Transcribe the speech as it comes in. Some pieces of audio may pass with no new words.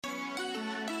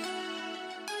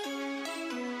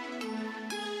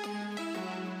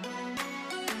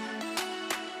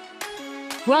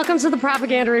Welcome to the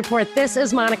Propaganda Report. This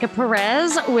is Monica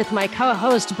Perez with my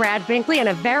co-host Brad Binkley and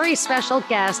a very special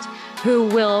guest who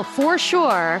will for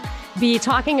sure be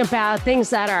talking about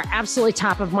things that are absolutely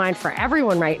top of mind for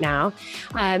everyone right now.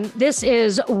 This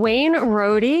is Wayne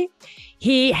Rohde.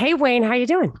 Hey Wayne, how you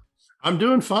doing? I'm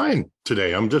doing fine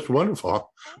today. I'm just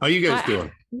wonderful. How you guys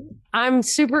doing? I'm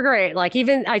super great.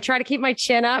 I try to keep my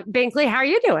chin up. Binkley, how are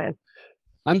you doing?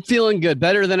 I'm feeling good,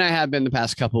 better than I have been the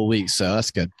past couple of weeks. So that's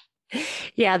good.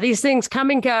 Yeah, these things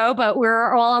come and go, but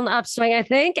we're all on the upswing, I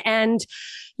think. And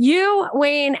you,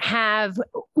 Wayne,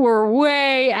 were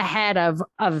way ahead of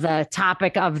the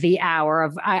topic of the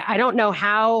hour. I don't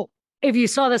know if you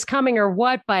saw this coming or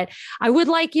what, but I would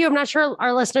like you. I'm not sure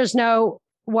our listeners know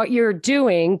what you're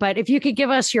doing, but if you could give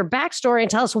us your backstory and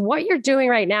tell us what you're doing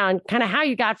right now and kind of how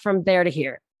you got from there to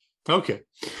here. Okay.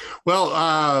 Well,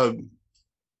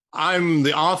 I'm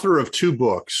the author of two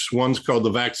books. One's called The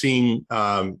Vaccine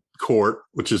Court,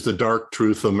 which is the dark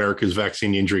truth of America's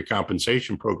vaccine injury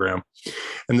compensation program.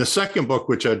 And the second book,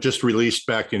 which I just released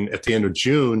back at the end of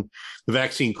June, The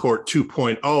Vaccine Court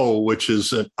 2.0, which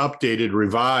is an updated,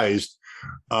 revised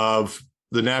of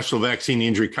the National Vaccine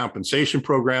Injury Compensation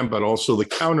Program, but also the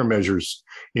Countermeasures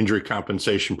Injury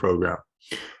Compensation Program.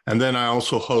 And then I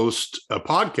also host a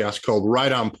podcast called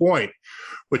Right on Point,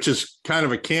 which is kind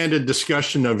of a candid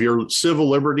discussion of your civil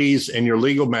liberties and your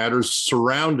legal matters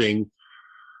surrounding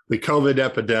the COVID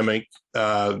epidemic,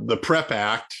 the PrEP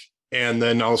Act, and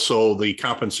then also the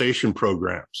compensation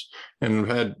programs. And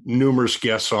I've had numerous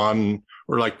guests on.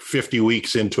 We're like 50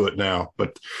 weeks into it now,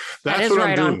 but that's what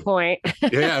I'm doing. Right on point.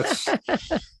 Yes.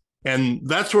 And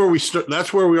that's where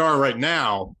that's where we are right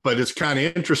now. But it's kind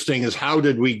of interesting is how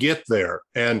did we get there?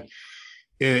 And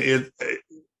I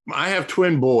have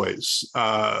twin boys.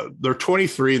 They're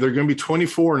 23. They're going to be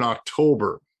 24 in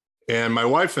October. And my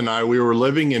wife and I, we were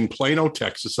living in Plano,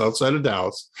 Texas, outside of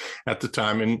Dallas at the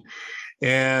time.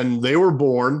 And they were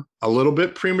born a little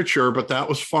bit premature, but that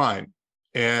was fine.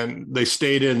 And they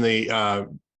stayed in the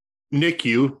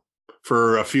NICU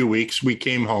for a few weeks. We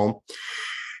came home.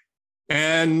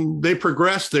 And they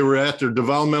progressed. They were at their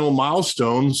developmental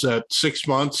milestones at 6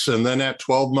 months. And then at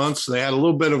 12 months, they had a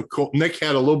little bit of Nick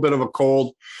had a little bit of a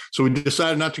cold. So we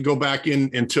decided not to go back in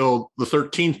until the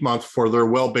 13th month for their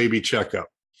well baby checkup.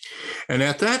 And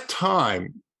at that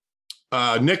time,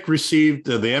 Nick received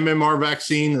the MMR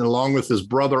vaccine and along with his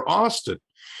brother, Austin.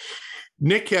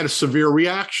 Nick had a severe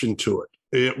reaction to it.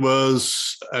 It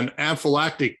was an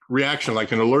anaphylactic reaction,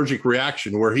 like an allergic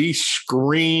reaction, where he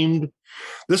screamed.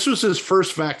 This was his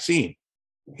first vaccine.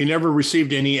 He never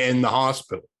received any in the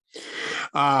hospital.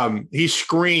 He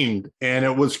screamed, and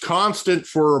it was constant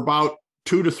for about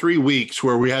 2 to 3 weeks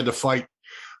where we had to fight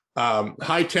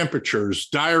high temperatures,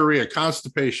 diarrhea,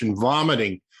 constipation,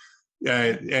 vomiting,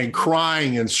 and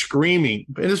crying and screaming.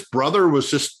 And his brother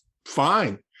was just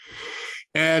fine.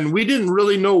 And we didn't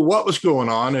really know what was going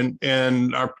on.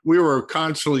 And we were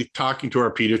constantly talking to our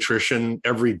pediatrician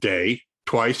every day,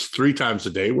 twice, 3 times a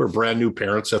day. We're brand new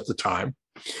parents at the time.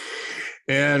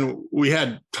 And we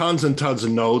had tons and tons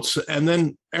of notes. And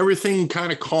then everything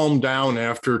kind of calmed down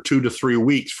after 2 to 3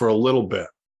 weeks for a little bit.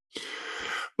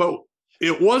 But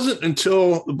it wasn't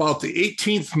until about the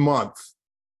 18th month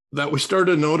that we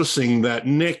started noticing that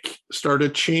Nick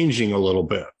started changing a little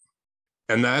bit.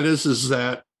 And that is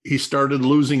that he started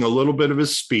losing a little bit of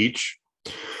his speech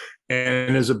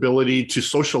and his ability to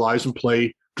socialize and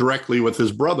play directly with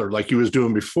his brother like he was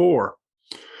doing before.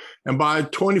 And by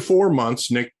 24 months,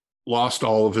 Nick lost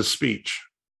all of his speech.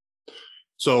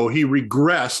 So he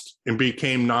regressed and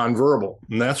became nonverbal.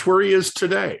 And that's where he is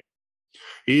today.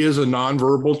 He is a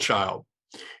nonverbal child.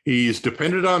 He's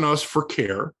dependent on us for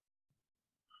care.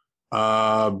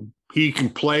 He can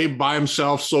play by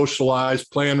himself, socialize,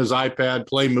 play on his iPad,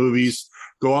 play movies,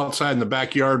 go outside in the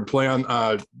backyard, play on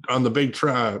the big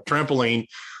trampoline.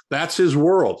 That's his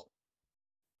world.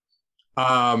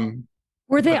 Are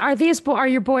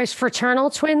your boys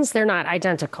fraternal twins? They're not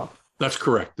identical. That's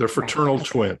correct. They're fraternal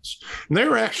twins. And they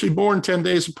were actually born 10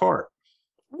 days apart.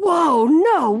 Whoa,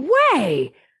 no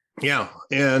way. Yeah.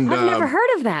 And I've never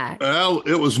heard of that. Well,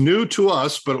 it was new to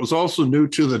us, but it was also new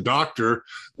to the doctor,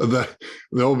 the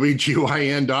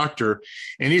OBGYN doctor.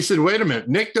 And he said, wait a minute,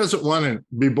 Nick doesn't want to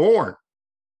be born.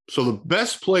 So the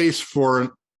best place for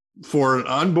an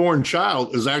unborn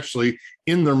child is actually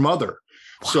in their mother.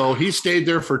 Wow. So he stayed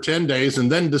there for 10 days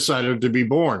and then decided to be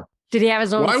born. Did he have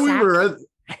his own sac?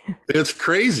 It's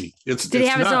crazy. Did he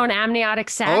have his own amniotic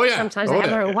sac? Oh, yeah. Sometimes they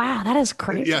have wow, that is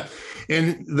crazy. Yeah.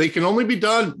 And this can only be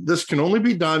done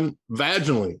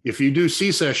vaginally. If you do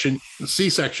C-section,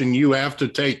 you have to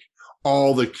take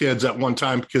all the kids at one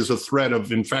time because of threat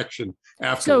of infection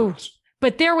afterwards.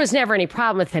 But there was never any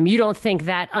problem with him. You don't think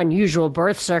that unusual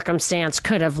birth circumstance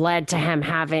could have led to him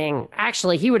having,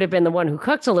 actually, he would have been the one who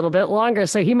cooked a little bit longer.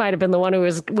 So he might have been the one who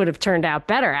would have turned out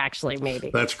better, actually,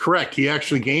 maybe. That's correct. He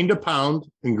actually gained a pound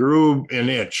and grew an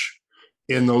inch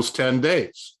in those 10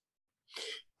 days.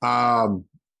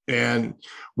 And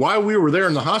while we were there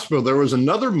in the hospital, there was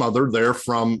another mother there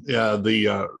from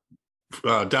the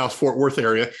Dallas-Fort Worth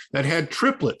area that had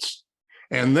triplets.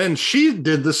 And then she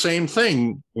did the same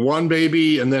thing, one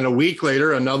baby, and then a week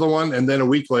later, another one, and then a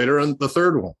week later, and the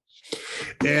third one.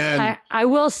 And I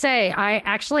will say, I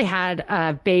actually had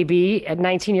a baby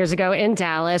 19 years ago in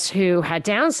Dallas who had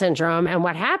Down syndrome. And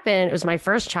what happened, it was my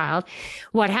first child.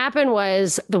 What happened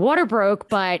was the water broke,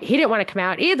 but he didn't want to come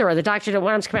out either. Or the doctor didn't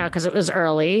want him to come out because it was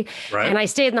early. Right. And I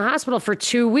stayed in the hospital for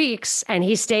 2 weeks and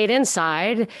he stayed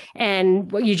inside. And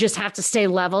you just have to stay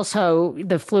level so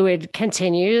the fluid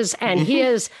continues. And he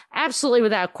is absolutely,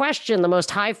 without question, the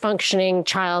most high functioning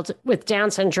child with Down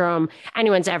syndrome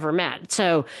anyone's ever met.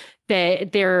 So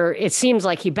it seems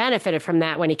like he benefited from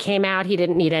that. When he came out, he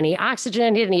didn't need any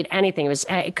oxygen. He didn't need anything.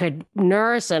 It could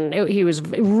nurse, and he was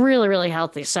really, really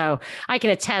healthy. So I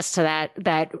can attest to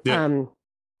that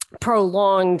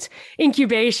prolonged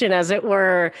incubation, as it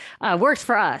were, worked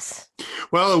for us.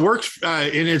 Well, it works,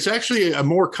 and it's actually a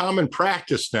more common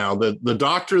practice now. The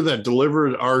doctor that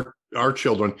delivered our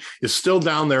children is still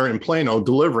down there in Plano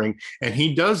delivering, and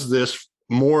he does this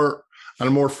on a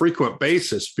more frequent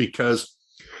basis because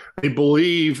they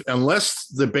believe unless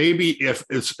the baby, if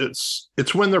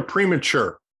it's when they're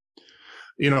premature,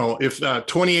 if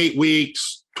 28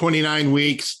 weeks, 29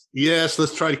 weeks, yes,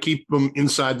 let's try to keep them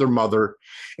inside their mother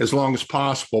as long as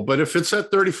possible. But if it's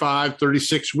at 35,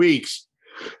 36 weeks,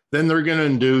 then they're going to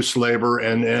induce labor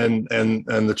and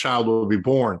the child will be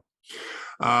born.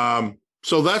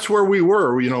 So that's where we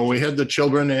were. We had the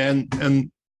children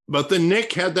but then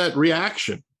Nick had that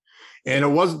reaction. And it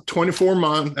was 24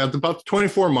 months, at about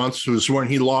 24 months was when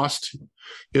he lost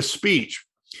his speech.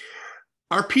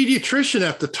 Our pediatrician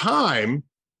at the time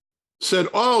said,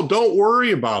 "Oh, don't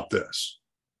worry about this.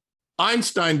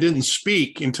 Einstein didn't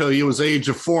speak until he was age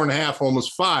of 4.5,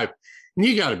 almost 5. And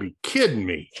you got to be kidding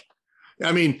me."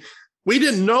 I mean, we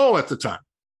didn't know at the time.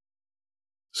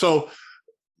 So,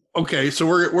 okay, so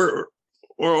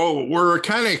we're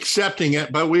kind of accepting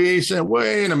it, but we said,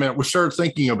 wait a minute, we started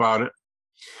thinking about it.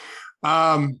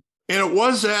 And it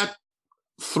was at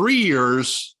 3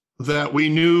 years that we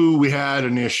knew we had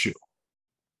an issue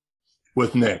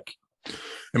with Nick.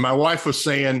 And my wife was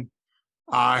saying,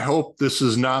 "I hope this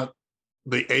is not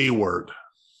the A word."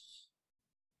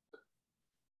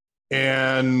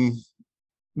 And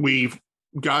we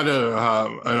got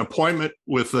an appointment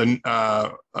with I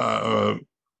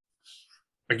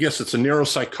guess it's a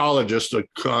neuropsychologist,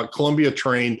 a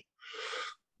Columbia-trained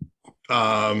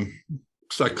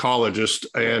psychologist,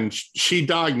 and she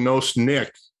diagnosed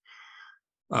Nick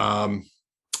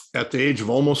at the age of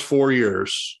almost 4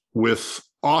 years with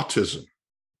autism,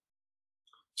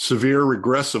 severe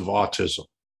regressive autism.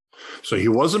 So he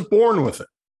wasn't born with it.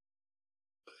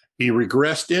 He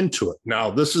regressed into it. Now,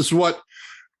 this is what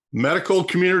medical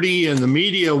community and the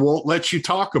media won't let you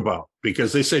talk about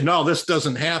because they say, no, this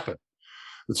doesn't happen.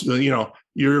 It's,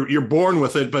 you're born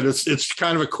with it, but it's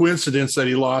kind of a coincidence that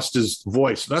he lost his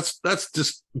voice. That's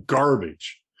just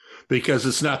garbage because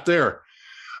it's not there.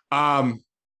 And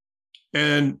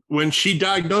when she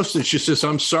diagnosed it, she says,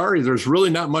 "I'm sorry, there's really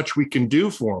not much we can do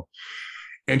for him."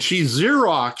 And she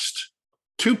Xeroxed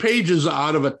 2 pages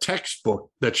out of a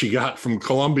textbook that she got from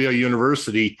Columbia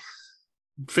University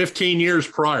 15 years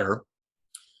prior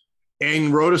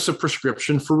and wrote us a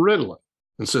prescription for Ritalin.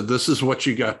 And said, "This is what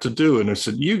you got to do." And I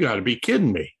said, "You got to be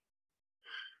kidding me."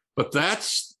 But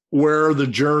that's where the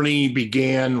journey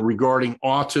began regarding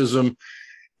autism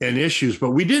and issues.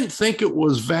 But we didn't think it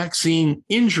was vaccine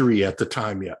injury at the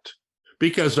time yet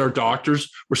because our doctors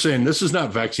were saying, "This is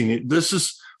not vaccine. This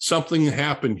is something that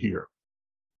happened here."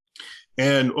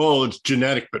 And, it's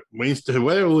genetic. But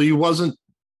he wasn't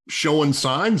showing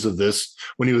signs of this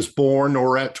when he was born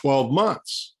or at 12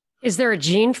 months. Is there a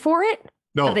gene for it?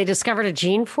 No. Have they discovered a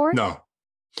gene for it? No.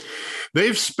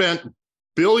 They've spent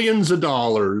billions of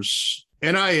dollars,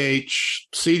 NIH,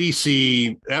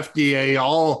 CDC, FDA,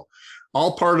 all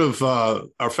part of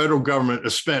our federal government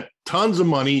has spent tons of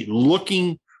money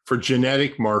looking for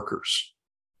genetic markers.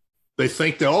 They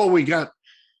think that, we got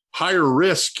higher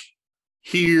risk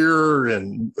here.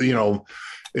 And,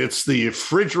 it's the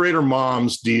refrigerator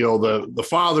moms deal. The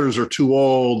fathers are too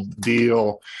old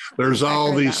deal. There's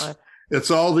all these... It's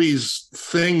all these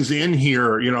things in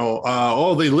here,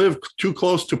 they live too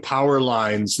close to power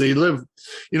lines. They live,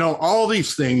 all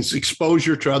these things,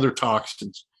 exposure to other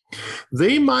toxins.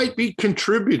 They might be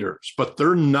contributors, but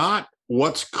they're not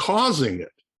what's causing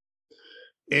it.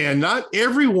 And not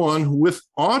everyone with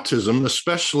autism,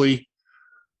 especially,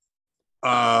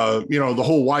 the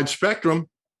whole wide spectrum,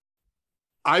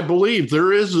 I believe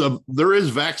there is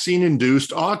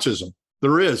vaccine-induced autism.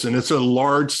 There is, and it's a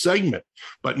large segment,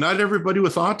 but not everybody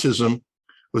with autism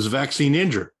was vaccine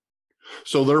injured.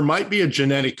 So there might be a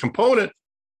genetic component,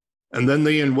 and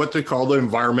then what they call the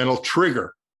environmental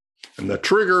trigger. And the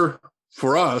trigger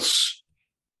for us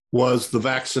was the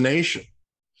vaccination.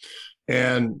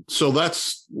 And so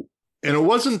and it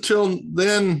wasn't until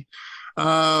then,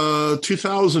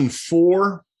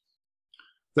 2004,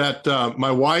 that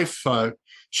my wife,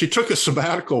 she took a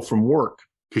sabbatical from work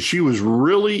because she was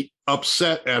really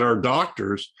upset at our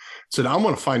doctors, said, I'm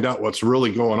going to find out what's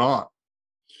really going on.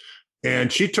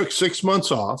 And she took 6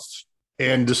 months off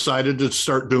and decided to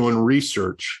start doing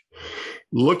research,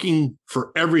 looking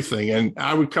for everything. And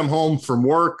I would come home from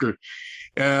work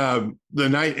the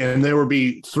night, and there would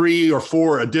be 3 or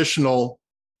 4 additional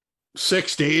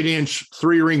 6 to 8 inch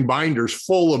 3-ring binders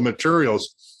full of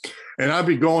materials. And I'd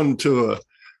be going to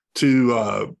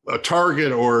a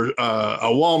Target or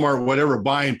a Walmart, whatever,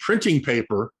 buying printing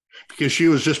paper because she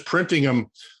was just printing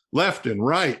them left and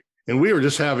right. And we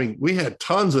had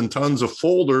tons and tons of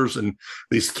folders and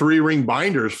these 3-ring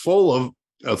binders full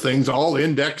of things, all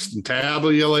indexed and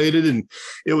tabulated. And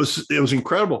it was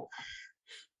incredible.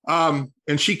 And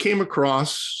she came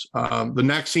across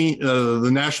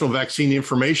the National Vaccine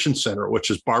Information Center, which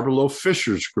is Barbara Loe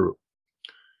Fisher's group.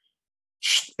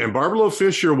 And Barbara Loe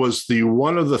Fisher was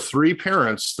one of the 3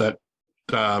 parents that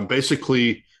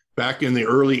basically back in the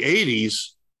early 80s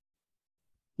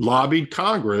lobbied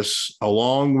Congress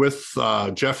along with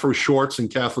Jeffrey Schwartz and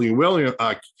Kathy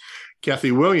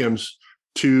Williams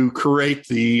to create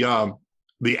the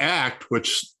act,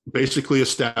 which basically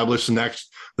established the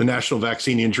National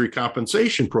Vaccine Injury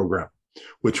Compensation Program,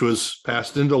 which was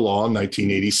passed into law in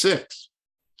 1986,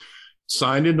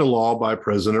 signed into law by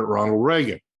President Ronald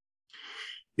Reagan.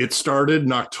 It started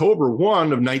in October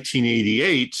 1 of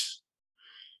 1988,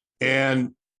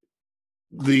 and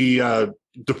the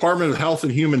Department of Health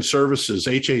and Human Services,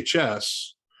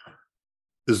 HHS,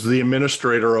 is the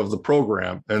administrator of the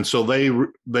program. And so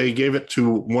they gave it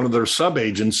to one of their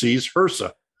sub-agencies,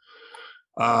 HRSA.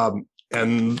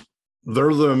 And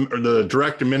they're the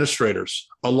direct administrators,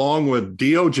 along with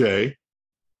DOJ.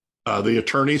 The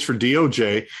attorneys for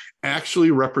DOJ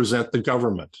actually represent the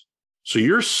government. So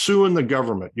you're suing the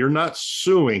government. You're not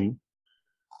suing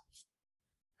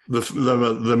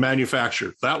the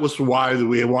manufacturer. That was why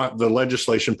we want the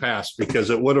legislation passed, because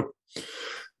it would have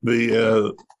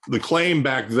the claim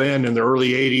back then in the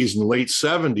early 80s and late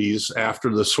 70s after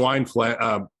the swine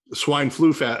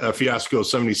flu fiasco of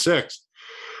 76.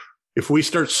 If we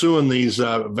start suing these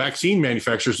vaccine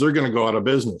manufacturers, they're going to go out of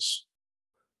business.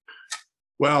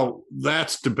 Well,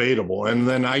 that's debatable. And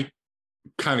then I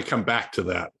kind of come back to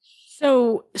that.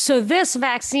 So this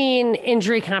vaccine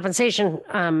injury compensation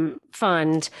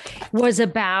fund was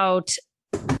about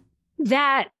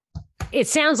that. It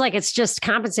sounds like it's just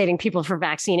compensating people for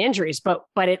vaccine injuries, but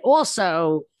it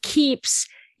also keeps,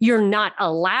 you're not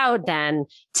allowed then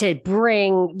to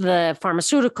bring the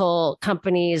pharmaceutical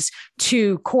companies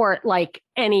to court like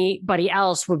anybody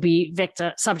else would be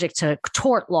subject to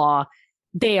tort law.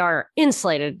 They are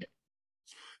insulated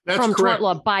from tort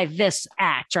law by this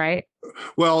act, right?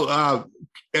 Well,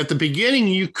 at the beginning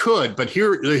you could, but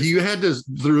here you had to,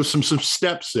 there were some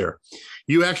steps there.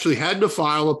 You actually had to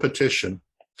file a petition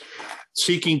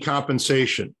seeking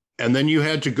compensation, and then you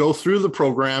had to go through the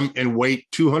program and wait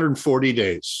 240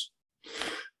 days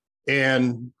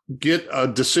and get a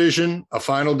decision, a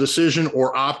final decision,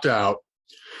 or opt out.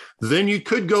 Then you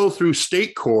could go through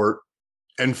state court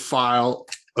and file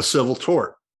a civil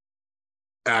tort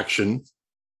action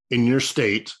in your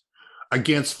state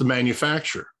against the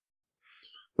manufacturer.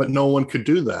 But no one could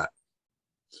do that.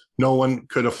 No one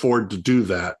could afford to do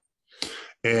that.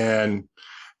 And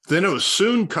then it was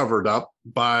soon covered up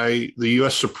by the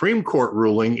U.S. Supreme Court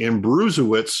ruling in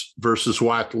Brusiewicz versus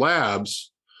Watt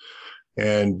Labs.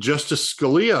 And Justice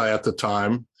Scalia at the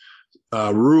time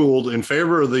ruled in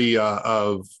favor of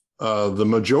the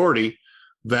majority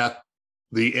that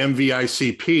the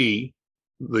MVICP,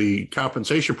 the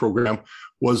compensation program,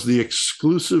 was the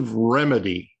exclusive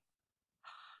remedy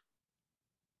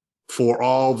for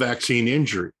all vaccine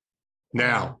injury.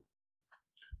 Now,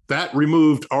 that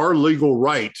removed our legal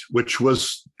right, which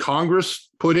was Congress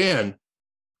put in,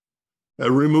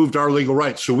 removed our legal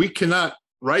right. So we cannot,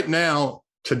 right now,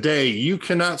 today, you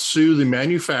cannot sue the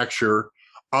manufacturer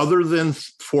other than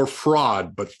for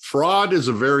fraud. But fraud is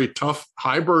a very tough,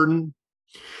 high burden,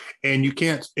 and you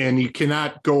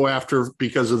cannot go after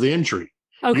because of the injury.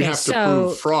 Okay, you have to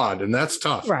prove fraud, and that's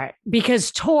tough. Right.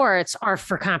 Because torts are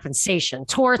for compensation.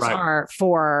 Torts are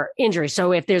for injury.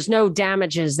 So if there's no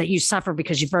damages that you suffer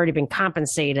because you've already been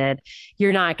compensated,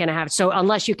 you're not going to have. So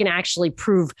unless you can actually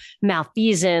prove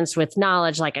malfeasance with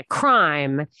knowledge like a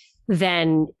crime,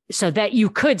 then so that you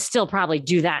could still probably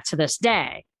do that to this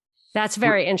day. That's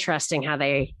very interesting how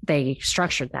they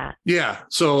structured that. Yeah.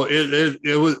 So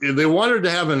it was, they wanted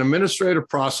to have an administrative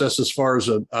process as far as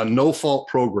a no-fault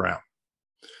program.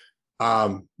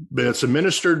 But it's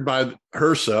administered by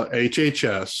HRSA,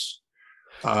 HHS.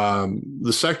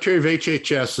 The Secretary of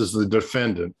HHS is the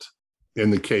defendant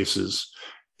in the cases,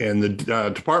 and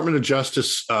the Department of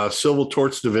Justice Civil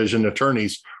Torts Division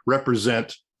attorneys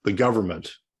represent the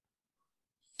government.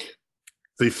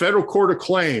 The Federal Court of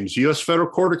Claims, U.S. Federal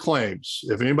Court of Claims,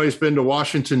 if anybody's been to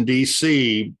Washington,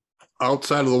 D.C.,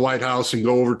 outside of the White House and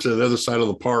go over to the other side of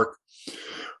the park,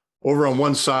 over on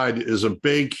one side is a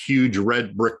big, huge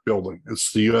red brick building.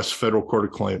 It's the U.S. Federal Court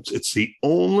of Claims. It's the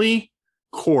only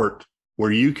court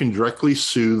where you can directly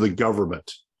sue the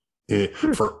government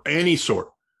for any sort,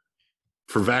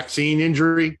 for vaccine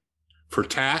injury, for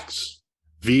tax,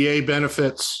 VA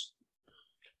benefits,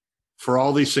 for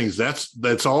all these things.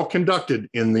 That's all conducted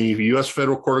in the U.S.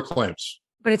 Federal Court of Claims.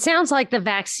 But it sounds like the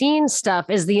vaccine stuff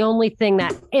is the only thing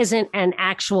that isn't an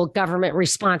actual government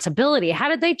responsibility. How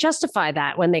did they justify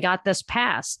that when they got this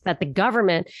passed, that the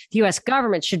government, the U.S.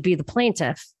 government should be the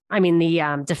plaintiff? I mean,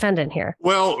 the defendant here.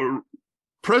 Well,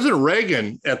 President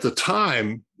Reagan at the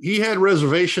time, he had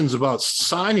reservations about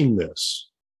signing this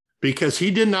because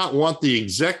he did not want the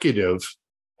executive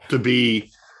to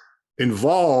be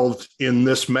involved in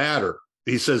this matter.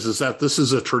 He says is that this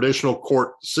is a traditional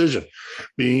court decision,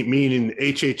 meaning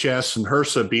HHS and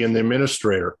HRSA being the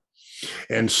administrator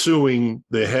and suing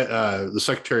the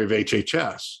Secretary of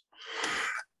HHS.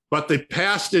 But they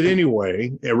passed it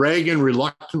anyway. Reagan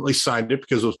reluctantly signed it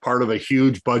because it was part of a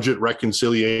huge budget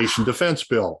reconciliation defense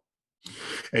bill.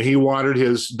 And he wanted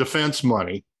his defense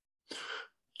money.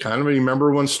 Kind of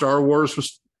remember when Star Wars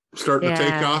was starting to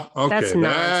take off? Okay,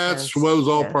 that's was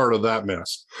all part of that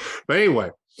mess. But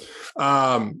anyway,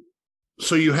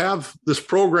 so you have this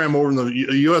program over in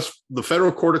the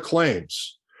Federal Court of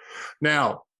Claims.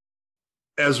 Now,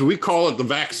 as we call it, the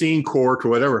vaccine court or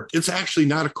whatever, it's actually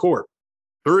not a court.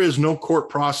 There is no court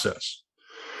process.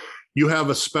 You have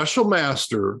a special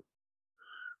master,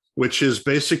 which is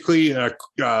basically a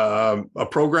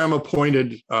program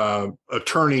appointed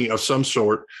attorney of some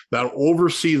sort that will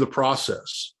oversee the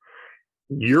process.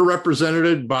 You're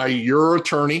represented by your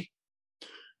attorney.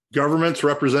 Government's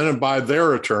represented by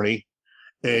their attorney,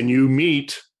 and you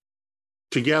meet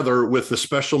together with the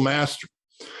special master,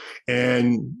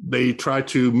 and they try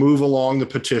to move along the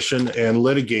petition and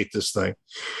litigate this thing.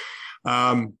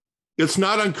 It's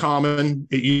not uncommon.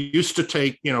 It used to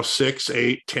take, 6,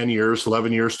 8, 10 years,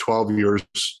 11 years, 12 years,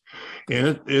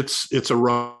 and it's a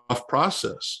rough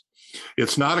process.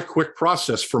 It's not a quick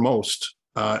process for most,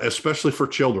 especially for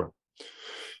children.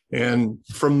 And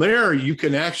from there, you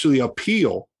can actually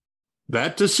appeal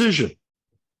that decision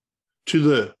to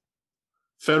the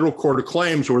Federal Court of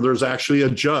Claims, where there's actually a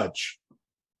judge.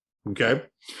 Okay.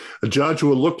 A judge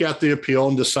will look at the appeal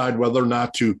and decide whether or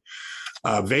not to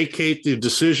vacate the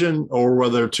decision or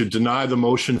whether to deny the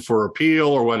motion for appeal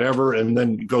or whatever, and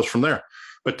then it goes from there.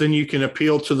 But then you can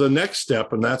appeal to the next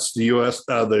step, and that's the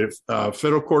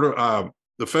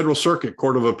the Federal Circuit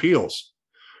Court of Appeals.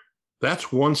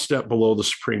 That's one step below the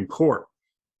Supreme Court.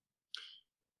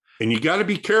 And you got to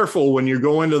be careful when you're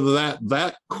going to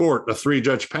that court, a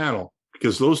 3-judge panel,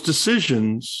 because those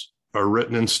decisions are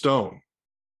written in stone.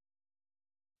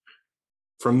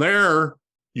 From there,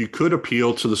 you could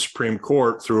appeal to the Supreme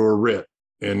Court through a writ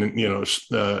and,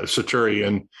 certiorari,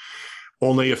 and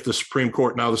only if the Supreme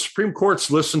Court. Now, the Supreme Court's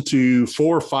listened to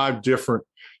 4 or 5 different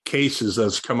cases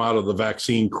that's come out of the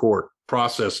vaccine court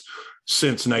process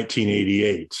since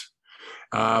 1988.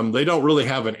 They don't really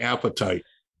have an appetite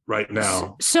right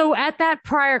now. So at that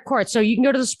prior court, so you can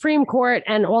go to the Supreme Court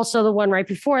and also the one right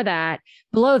before that,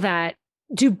 below that,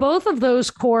 do both of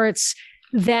those courts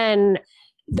then,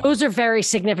 those are very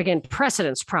significant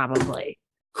precedents probably.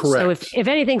 Correct. So if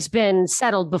anything's been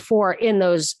settled before in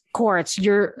those courts,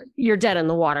 you're dead in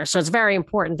the water. So it's very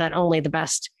important that only the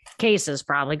best cases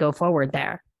probably go forward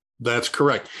there. That's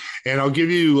correct. And I'll give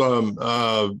you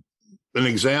an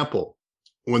example.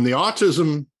 When the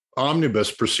autism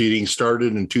omnibus proceeding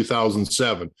started in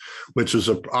 2007, which was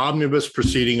an omnibus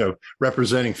proceeding of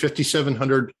representing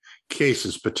 5,700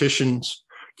 petitions,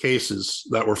 cases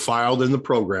that were filed in the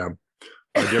program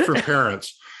by different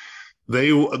parents,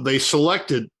 they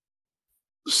selected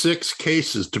 6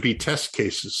 cases to be test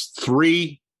cases,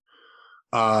 3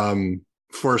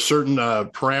 for certain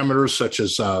parameters, such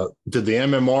as did the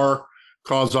MMR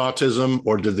cause autism,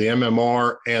 or did the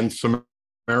MMR and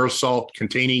thimerosal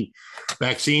containing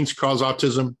vaccines cause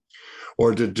autism,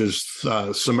 or did just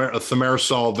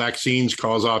thimerosal vaccines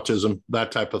cause autism,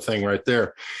 that type of thing right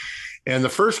there. And the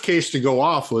first case to go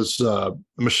off was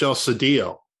Michelle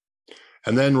Cedillo,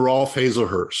 and then Rolf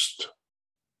Hazelhurst.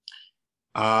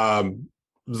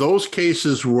 Those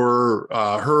cases were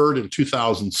heard in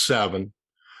 2007.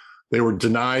 They were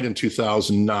denied in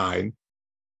 2009,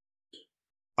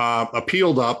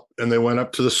 appealed up, and they went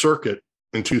up to the circuit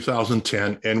in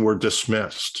 2010 and were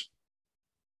dismissed.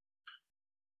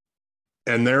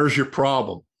 And there's your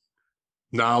problem.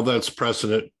 Now that's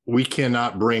precedent. We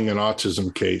cannot bring an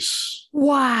autism case.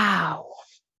 Wow.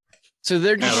 So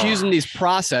they're just using these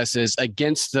processes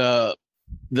against the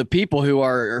people who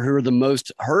are the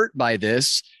most hurt by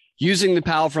this, using the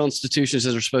powerful institutions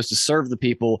that are supposed to serve the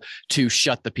people to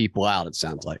shut the people out, it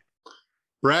sounds like.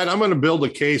 Brad, I'm going to build a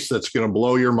case that's going to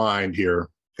blow your mind here.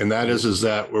 And that is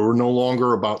that we're no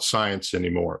longer about science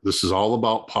anymore. This is all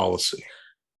about policy.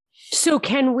 So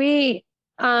can we,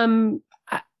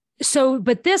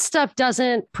 but this stuff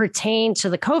doesn't pertain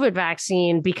to the COVID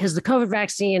vaccine, because the COVID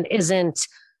vaccine isn't,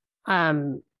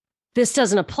 this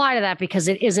doesn't apply to that because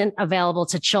it isn't available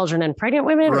to children and pregnant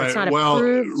women. Right. It's not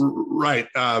approved. Right.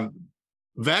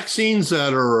 Vaccines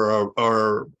that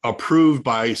are approved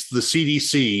by the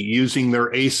CDC using their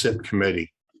ACIP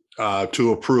committee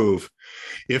to approve,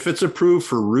 if it's approved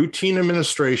for routine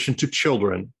administration to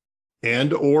children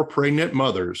and or pregnant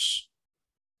mothers,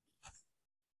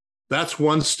 that's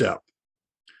one step.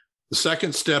 The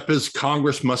second step is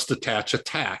Congress must attach a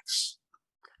tax,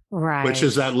 right, which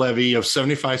is that levy of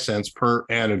 75 cents per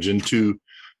antigen to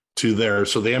there.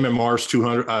 So the MMR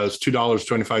is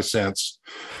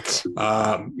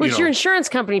 $2.25. Which your insurance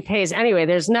company pays anyway.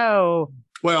 There's no.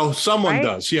 Well, someone right?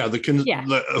 does. Yeah.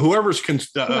 Whoever's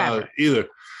either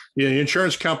the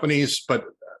insurance companies, but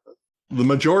the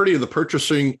majority of the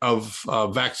purchasing of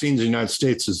vaccines in the United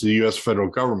States is the U.S. federal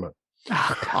government.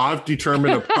 Oh, I've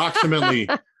determined approximately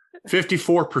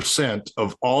 54%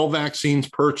 of all vaccines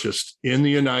purchased in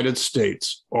the United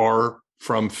States are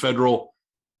from federal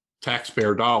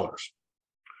taxpayer dollars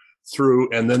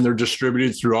and then they're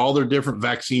distributed through all their different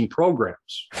vaccine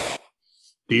programs.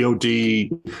 DOD. I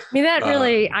mean, that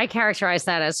really, I characterize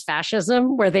that as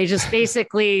fascism, where they just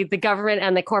basically, the government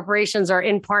and the corporations are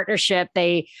in partnership.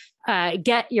 They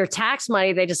get your tax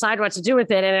money, they decide what to do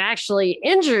with it, and it actually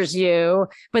injures you,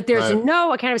 but there's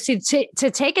no accountability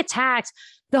to take a tax.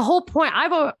 The whole point,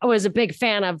 I was a big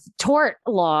fan of tort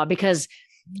law because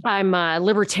I'm a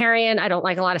libertarian. I don't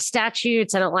like a lot of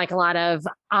statutes. I don't like a lot of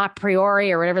a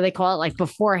priori or whatever they call it, like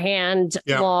beforehand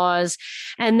laws.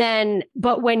 And then,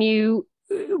 but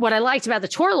what I liked about the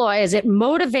tort law is it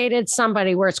motivated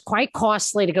somebody where it's quite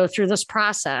costly to go through this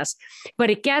process, but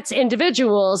it gets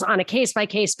individuals on a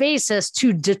case-by-case basis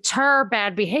to deter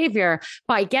bad behavior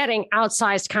by getting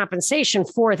outsized compensation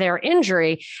for their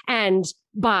injury and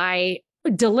by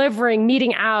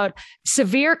meting out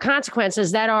severe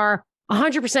consequences that are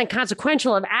 100%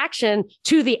 consequential of action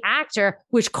to the actor,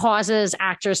 which causes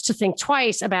actors to think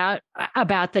twice about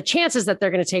the chances that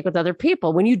they're going to take with other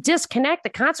people. When you disconnect the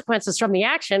consequences from the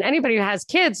action, anybody who has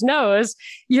kids knows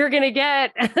you're going to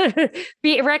get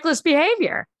reckless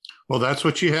behavior. Well, that's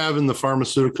what you have in the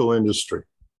pharmaceutical industry.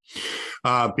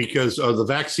 Because of the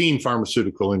vaccine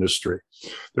pharmaceutical industry,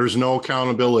 there's no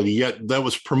accountability yet. That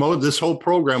was promoted. This whole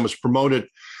program was promoted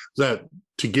that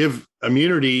to give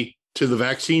immunity to the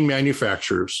vaccine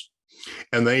manufacturers,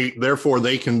 and they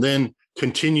can then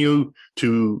continue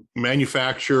to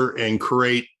manufacture and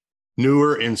create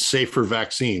newer and safer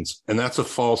vaccines. And that's a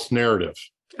false narrative.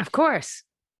 Of course.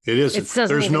 It is.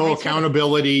 There's no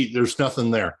accountability. There's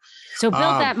nothing there. So build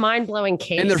that mind-blowing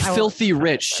case. And they're filthy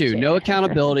rich too. No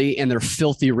accountability, and they're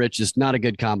filthy rich is not a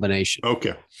good combination.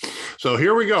 Okay. So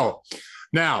here we go.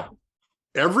 Now,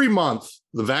 every month,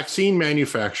 the vaccine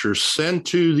manufacturers send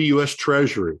to the U.S.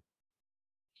 Treasury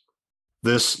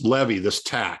this levy, this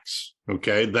tax,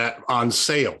 okay, that on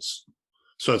sales.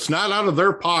 So it's not out of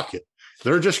their pocket.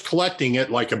 They're just collecting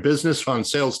it like a business fund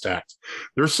sales tax.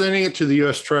 They're sending it to the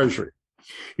U.S. Treasury.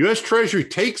 U.S. Treasury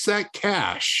takes that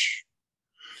cash,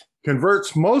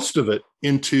 converts most of it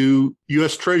into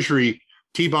U.S. Treasury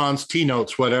T-bonds,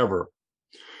 T-notes, whatever,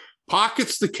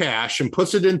 pockets the cash and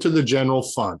puts it into the general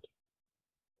fund.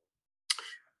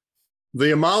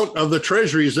 The amount of the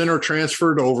Treasury is then are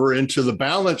transferred over into the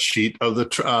balance sheet of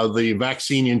the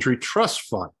Vaccine Injury Trust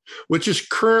Fund, which is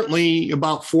currently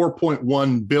about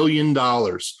 $4.1 billion.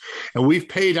 And we've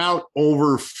paid out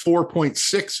over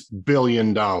 $4.6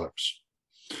 billion.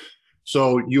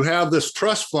 So you have this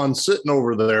trust fund sitting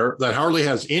over there that hardly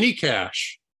has any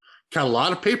cash, got a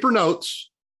lot of paper notes,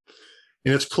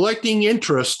 and it's collecting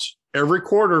interest every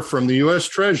quarter from the U.S.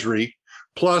 Treasury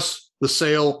plus the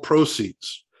sale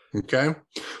proceeds. Okay.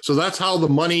 So that's how the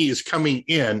money is coming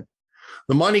in.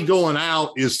 The money going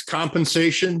out is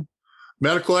compensation,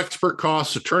 medical expert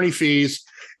costs, attorney fees,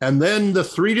 and then the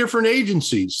three different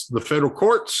agencies, the federal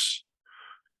courts,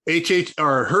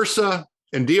 HRSA,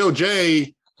 and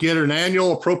DOJ get an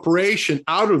annual appropriation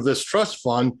out of this trust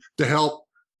fund to help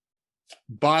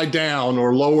buy down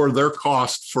or lower their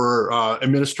cost for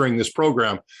administering this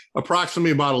program,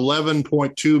 approximately about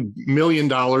 $11.2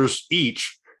 million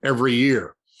each every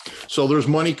year. So there's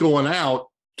money going out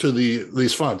to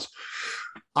these funds.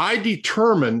 I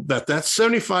determined that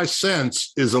 75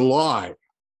 cents is a lie.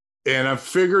 And I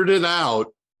figured it out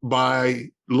by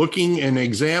looking and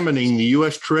examining the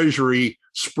U.S. Treasury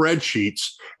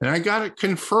spreadsheets. And I got it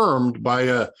confirmed by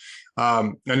an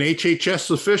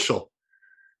HHS official.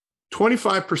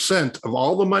 25% of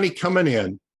all the money coming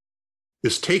in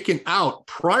is taken out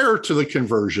prior to the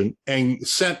conversion and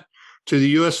sent to the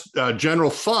U.S.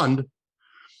 General Fund.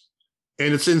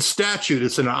 And it's in statute.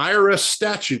 It's an IRS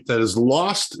statute that is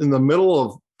lost in the middle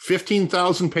of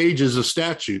 15,000 pages of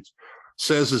statutes.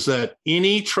 Says is that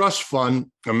any trust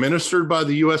fund administered by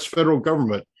the U.S. federal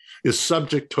government is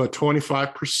subject to a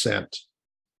 25%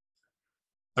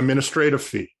 administrative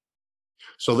fee.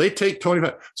 So they take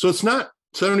 25. So it's not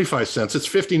 75 cents. It's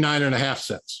 59.5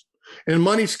 cents. And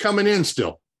money's coming in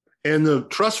still. And the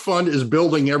trust fund is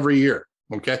building every year.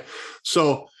 Okay.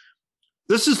 So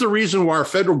this is the reason why our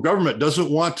federal government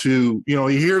doesn't want to, you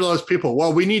hear those people,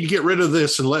 well, we need to get rid of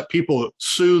this and let people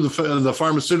sue the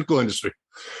pharmaceutical industry.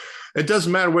 It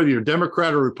doesn't matter whether you're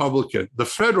Democrat or Republican. The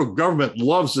federal government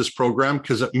loves this program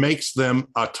because it makes them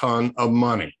a ton of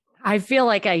money. I feel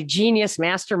like a genius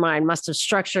mastermind must have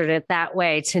structured it that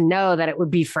way to know that it would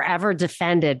be forever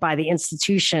defended by the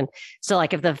institution. So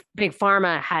like if the big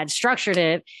pharma had structured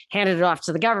it, handed it off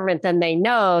to the government, then they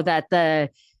know that the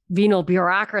venal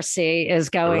bureaucracy is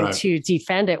going to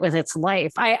defend it with its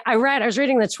life. I was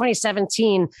reading the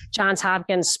 2017 Johns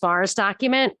Hopkins SPARS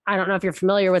document. I don't know if you're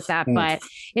familiar with that, but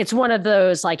it's one of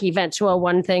those like Event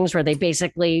 201 things where they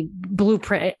basically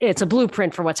blueprint. It's a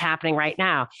blueprint for what's happening right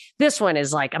now. This one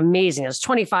is like amazing. There's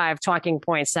 25 talking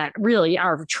points that really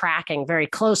are tracking very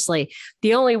closely.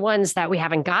 The only ones that we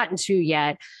haven't gotten to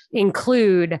yet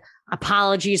include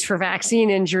apologies for vaccine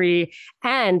injury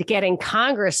and getting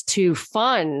Congress to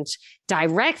fund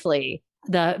directly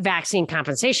the vaccine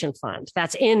compensation fund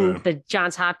that's in the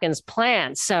Johns Hopkins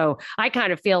plan. So I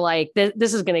kind of feel like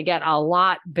this is going to get a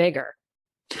lot bigger.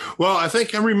 Well, I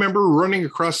think I remember running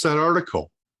across that article.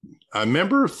 I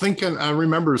remember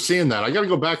seeing that. I got to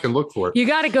go back and look for it. You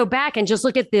got to go back and just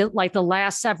look at the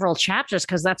last several chapters,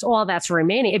 because that's all that's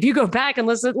remaining. If you go back and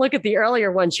look at the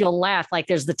earlier ones, you'll laugh. Like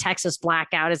there's the Texas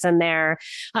blackout is in there.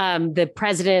 The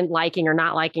president liking or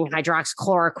not liking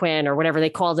hydroxychloroquine or whatever they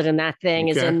called it in that thing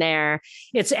is in there.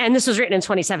 And this was written in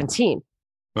 2017.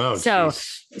 Oh,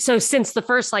 so since the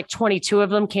first 22 of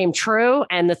them came true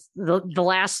and the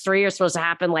last 3 are supposed to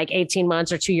happen 18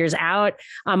 months or 2 years out,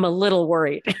 I'm a little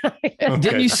worried. Okay.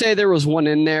 Didn't you say there was one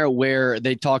in there where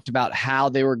they talked about how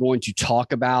they were going to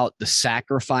talk about the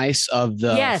sacrifice of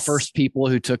the first people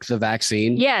who took the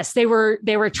vaccine? Yes, they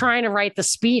were trying to write the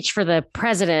speech for the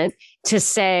president to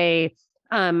say,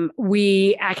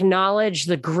 we acknowledge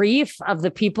the grief of the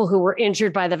people who were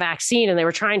injured by the vaccine, and they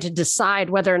were trying to decide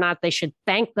whether or not they should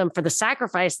thank them for the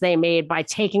sacrifice they made by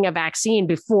taking a vaccine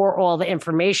before all the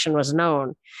information was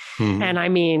known. Mm-hmm. And I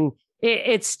mean,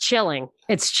 it's chilling.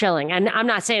 It's chilling. And I'm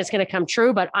not saying it's going to come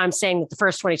true, but I'm saying that the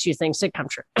first 22 things did come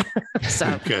true.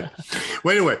 Okay.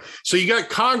 Well, anyway, so you got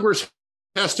Congress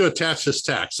has to attach this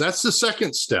tax. That's the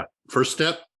second step. First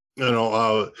step,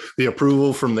 the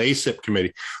approval from the ACIP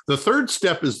committee. The third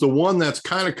step is the one that's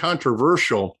kind of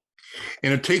controversial,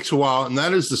 and it takes a while, and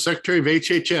that is the Secretary of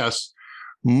HHS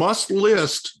must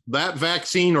list that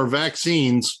vaccine or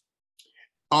vaccines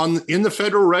in the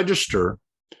Federal Register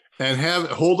and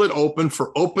hold it open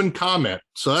for open comment.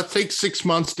 So that takes 6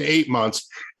 months to 8 months.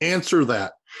 Answer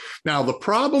that. Now, the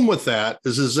problem with that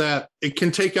is that it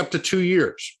can take up to 2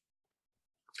 years.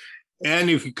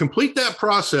 And if you complete that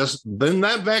process, then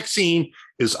that vaccine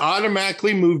is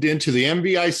automatically moved into the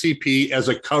MVICP as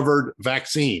a covered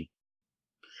vaccine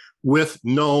with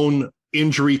known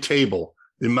injury table.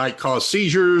 It might cause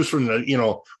seizures from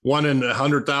the, 1 in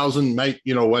 100,000 might,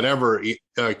 whatever it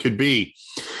could be.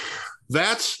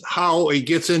 That's how it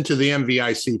gets into the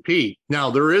MVICP.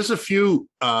 Now, there is a few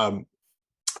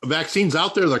vaccines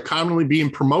out there that are commonly being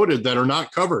promoted that are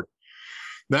not covered.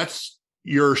 That's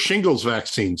your shingles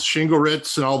vaccines,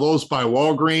 Shingrix and all those by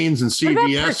Walgreens and CVS.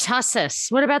 What about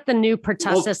pertussis? What about the new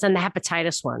pertussis and the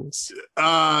hepatitis ones?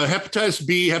 Hepatitis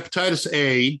B, hepatitis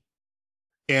A,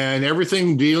 and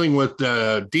everything dealing with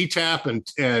DTaP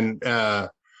and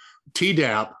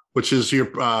Tdap, which is your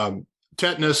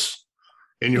tetanus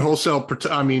and your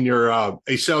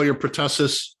acellular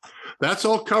pertussis. That's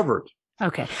all covered.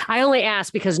 Okay. I only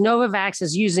asked because Novavax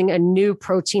is using a new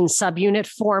protein subunit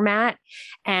format,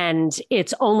 and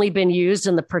it's only been used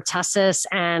in the pertussis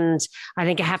and I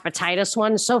think a hepatitis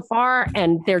one so far.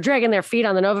 And they're dragging their feet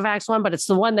on the Novavax one, but it's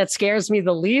the one that scares me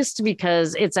the least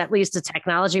because it's at least a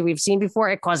technology we've seen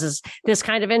before. It causes this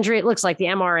kind of injury. It looks like the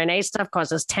mRNA stuff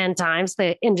causes 10 times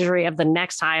the injury of the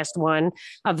next highest one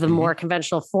of the more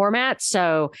conventional format.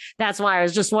 So that's why I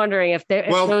was just wondering if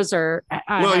those are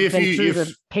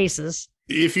the paces.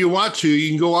 If you want to, you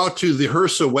can go out to the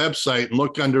HRSA website and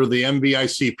look under the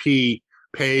MVICP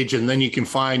page, and then you can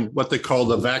find what they call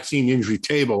the vaccine injury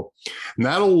table. And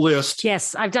that'll list.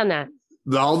 Yes, I've done that.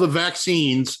 All the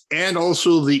vaccines and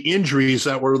also the injuries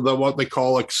that were what they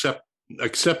call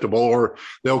acceptable, or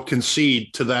they'll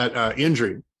concede to that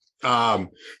injury.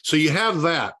 So you have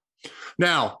that.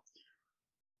 Now,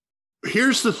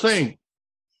 here's the thing.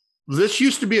 This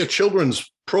used to be a children's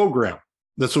program.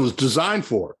 That's what it was designed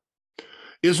for.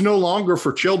 Is no longer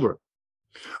for children.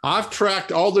 I've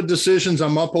tracked all the decisions.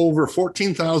 I'm up over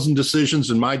 14,000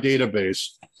 decisions in my database.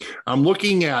 I'm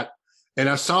looking at, and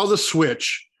I saw the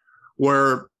switch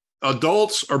where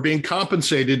adults are being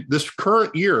compensated this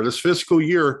current year, this fiscal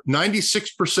year,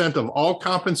 96% of all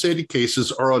compensated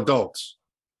cases are adults.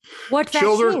 What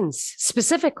vaccines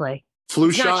specifically?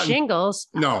 Flu shot. Not shingles.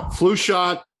 No, flu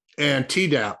shot and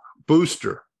Tdap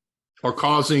booster are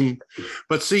causing,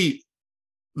 but see,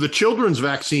 the children's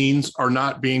vaccines are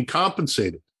not being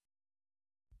compensated.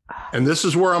 And this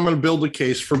is where I'm going to build a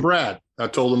case for Brad. I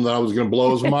told him that I was going to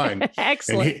blow his mind.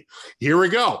 Excellent. Here we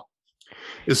go.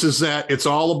 This is that it's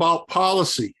all about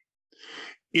policy.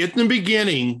 In the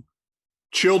beginning,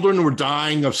 children were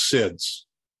dying of SIDS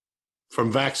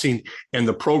from vaccine, and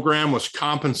the program was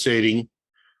compensating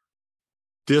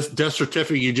death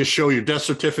certificate. You just show your death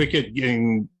certificate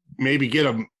and maybe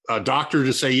get a doctor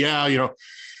to say,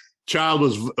 child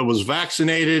was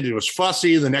vaccinated. It was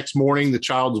fussy. The next morning, the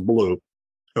child was blue,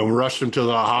 and we rushed him to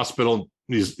the hospital.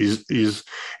 And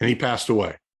he passed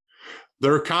away.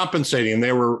 They're compensating, and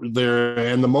they were there.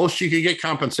 And the most you could get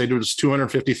compensated was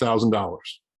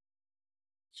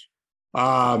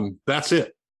 $250,000. That's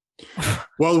it.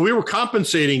 Well, we were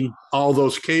compensating all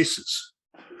those cases.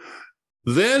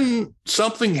 Then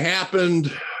something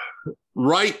happened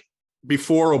right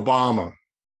before Obama.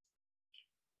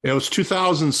 It was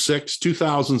 2006,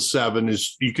 2007,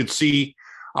 is you could see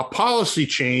a policy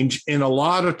change in a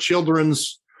lot of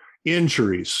children's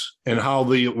injuries and how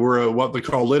they were what they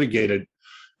call litigated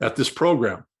at this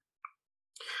program.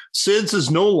 SIDS is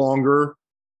no longer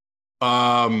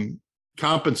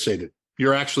compensated.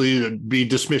 You're actually be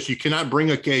dismissed. You cannot bring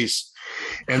a case.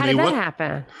 And how did that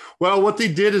happen? Well, what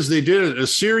they did is they did a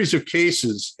series of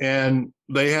cases, and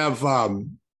they have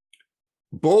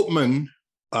Boltman.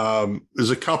 Is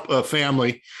a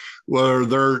family where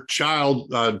their child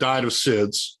died of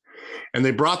SIDS, and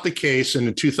they brought the case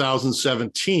in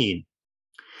 2017.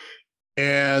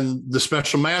 And the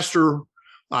special master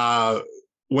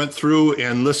went through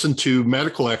and listened to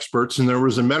medical experts, and there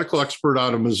was a medical expert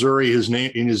out of Missouri. His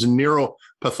name is a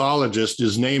neuropathologist.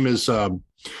 His name is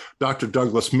Dr.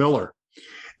 Douglas Miller,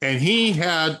 and he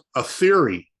had a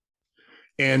theory.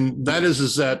 And that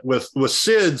is that with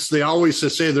SIDS, they always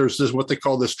say there's this what they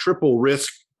call this triple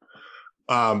risk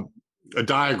a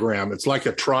diagram. It's like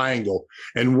a triangle.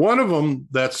 And one of them,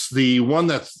 that's the one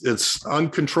it's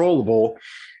uncontrollable,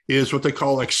 is what they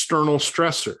call external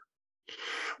stressor.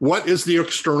 What is the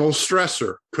external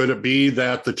stressor? Could it be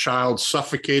that the child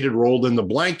suffocated, rolled in the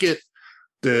blanket,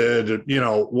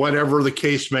 whatever the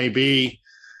case may be?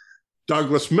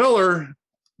 Douglas Miller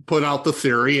put out the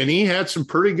theory, and he had some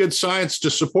pretty good science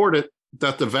to support it,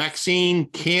 that the vaccine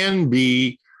can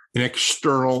be an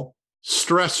external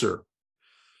stressor,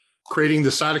 creating the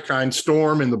cytokine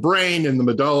storm in the brain, in the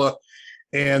medulla,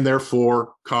 and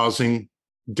therefore causing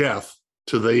death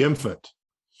to the infant.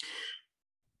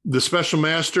 The special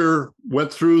master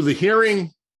went through the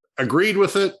hearing, agreed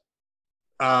with it,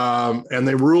 and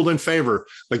they ruled in favor.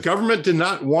 The government did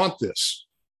not want this.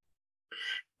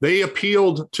 They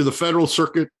appealed to the federal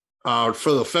circuit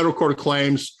for the federal court of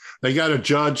claims. They got a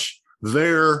judge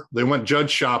there. They went judge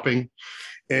shopping,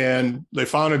 and they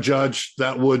found a judge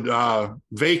that would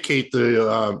vacate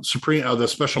the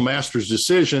special master's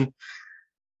decision.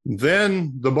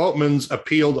 Then the Boatmans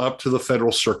appealed up to the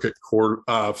Federal Circuit Court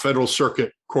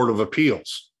of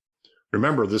Appeals.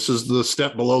 Remember, this is the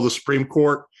step below the Supreme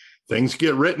Court. Things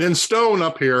get written in stone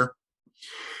up here.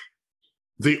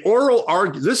 The oral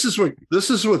argument. This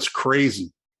is what's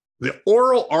crazy. The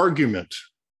oral argument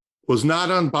was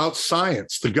not about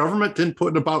science. The government didn't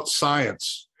put it about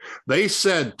science. They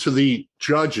said to the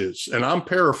judges, and I'm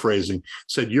paraphrasing,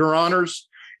 said, Your Honors,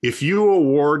 if you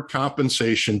award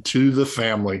compensation to the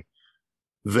family,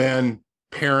 then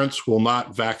parents will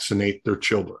not vaccinate their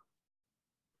children.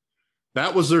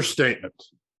 That was their statement.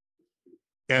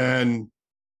 And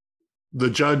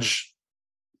the judge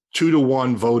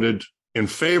 2-1 voted in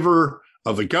favor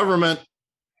of the government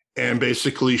and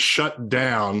basically shut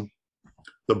down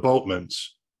the Boatmans.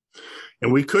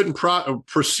 And we couldn't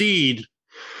proceed.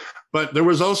 But there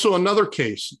was also another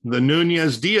case, the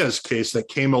Nunez-Diaz case that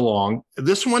came along.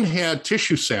 This one had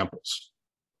tissue samples,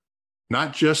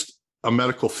 not just a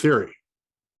medical theory.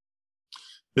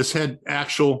 This had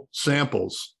actual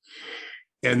samples.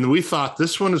 And we thought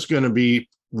this one is going to be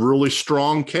really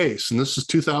strong case. And this is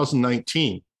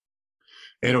 2019.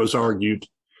 And it was argued.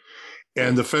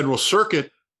 And the Federal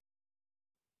Circuit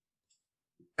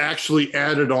actually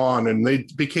added on, and they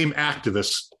became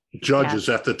activists. Judges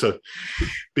at the time,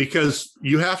 because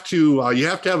you have to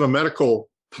have a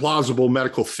plausible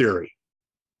medical theory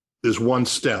is one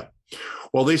step.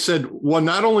 Well, they said, well,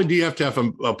 not only do you have to have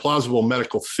a plausible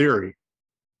medical theory,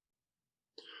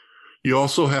 you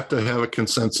also have to have a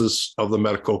consensus of the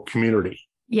medical community.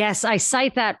 Yes, I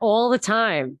cite that all the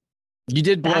time. You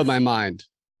did blow my mind,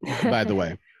 by the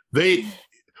way.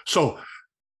 So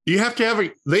you have to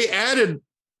have they added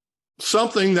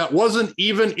something that wasn't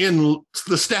even in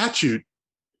the statute,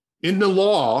 in the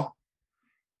law,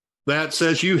 that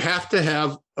says you have to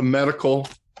have a medical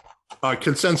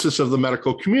consensus of the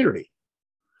medical community.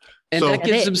 And that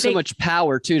gives them so much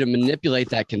power, too, to manipulate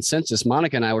that consensus.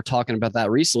 Monica and I were talking about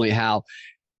that recently, how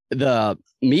the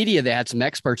media, they had some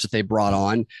experts that they brought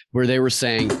on where they were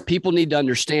saying people need to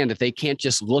understand that they can't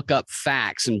just look up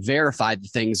facts and verify the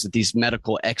things that these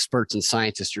medical experts and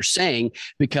scientists are saying,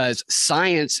 because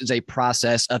science is a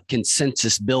process of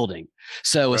consensus building.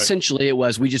 So essentially it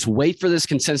was, we just wait for this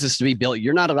consensus to be built.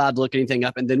 You're not allowed to look anything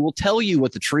up, and then we'll tell you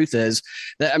what the truth is.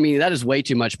 That is way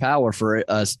too much power for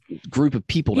a group of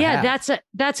people to have.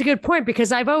 That's a good point,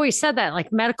 because I've always said that,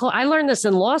 like medical, I learned this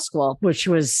in law school, which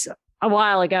was a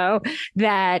while ago,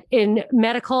 that in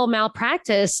medical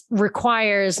malpractice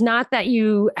requires not that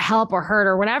you help or hurt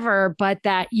or whatever, but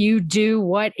that you do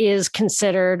what is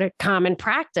considered common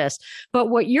practice. But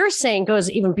what you're saying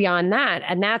goes even beyond that.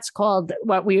 And that's called,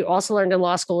 what we also learned in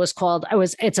law school was called,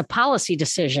 it's a policy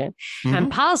decision. Mm-hmm.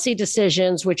 And policy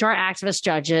decisions, which are activist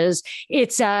judges,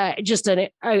 it's just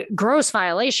a gross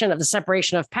violation of the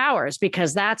separation of powers,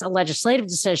 because that's a legislative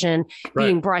decision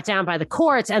being brought down by the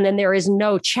courts. And then there is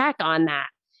no check on that.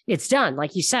 It's done.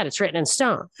 Like you said, it's written in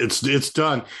stone. It's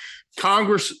done.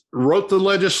 Congress wrote the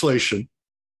legislation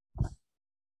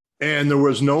and there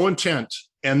was no intent.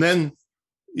 And then,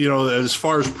 as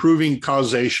far as proving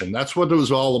causation, that's what it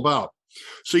was all about.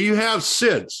 So you have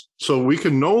SIDS. So we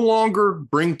can no longer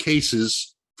bring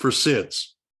cases for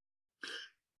SIDS.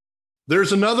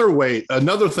 There's another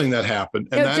thing that happened.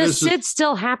 And does SIDS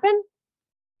still happen?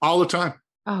 All the time.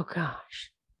 Oh,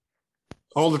 gosh.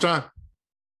 All the time.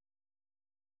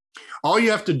 All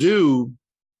you have to do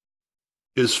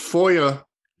is FOIA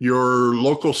your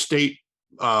local state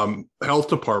health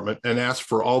department and ask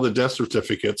for all the death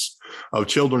certificates of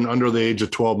children under the age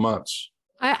of 12 months.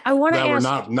 I want to ask, were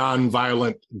not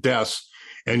nonviolent deaths,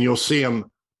 and you'll see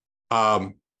them.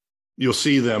 You'll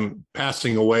see them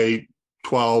passing away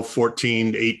 12,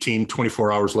 14, 18,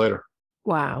 24 hours later.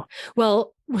 Wow.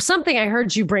 Well, something I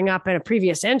heard you bring up in a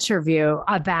previous interview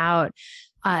about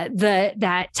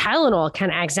that Tylenol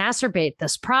can exacerbate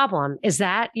this problem.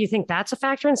 You think that's a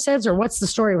factor in SIDS, or what's the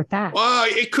story with that?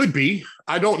 It could be.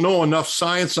 I don't know enough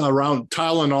science around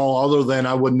Tylenol other than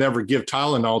I would never give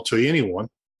Tylenol to anyone.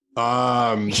 But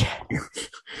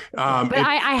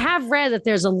I have read that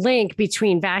there's a link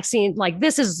between vaccine. Like,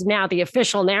 this is now the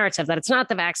official narrative that it's not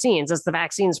the vaccines, it's the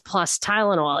vaccines plus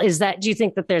Tylenol. Do you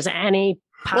think that there's any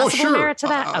possible merit to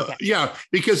that? Okay. Yeah,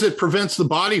 because it prevents the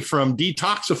body from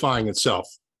detoxifying itself.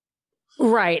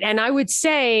 Right. And I would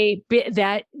say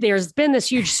that there's been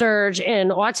this huge surge in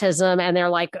autism, and they're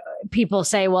like, people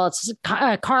say, well, it's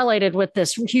correlated with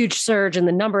this huge surge in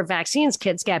the number of vaccines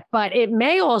kids get, but it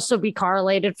may also be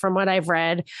correlated from what I've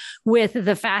read with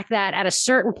the fact that at a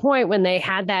certain point when they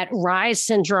had that rise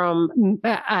syndrome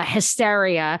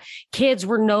hysteria, kids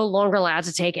were no longer allowed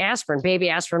to take aspirin, baby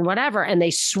aspirin, whatever. And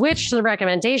they switched the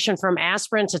recommendation from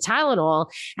aspirin to Tylenol.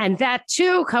 And that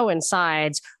too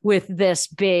coincides with this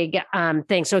big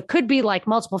thing. So it could be like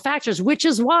multiple factors, which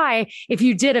is why if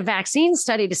you did a vaccine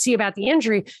study to see about the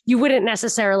injury, you wouldn't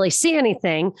necessarily see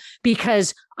anything,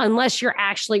 because unless you're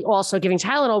actually also giving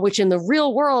Tylenol, which in the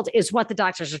real world is what the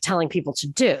doctors are telling people to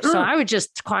do. So I would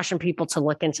just caution people to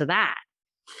look into that.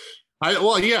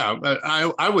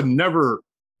 I would never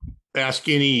ask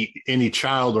any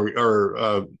child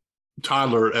or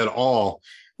toddler at all.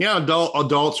 Yeah,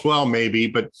 adults, well, maybe,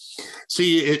 but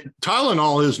see,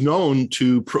 Tylenol is known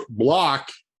to block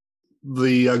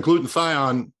the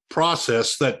glutathione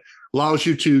process that allows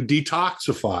you to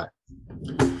detoxify.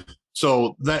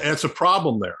 So that's a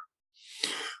problem there.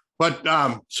 But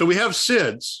so we have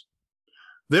SIDS,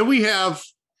 then we have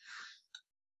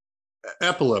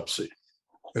epilepsy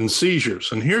and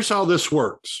seizures. And here's how this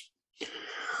works.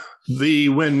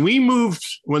 When the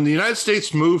United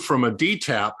States moved from a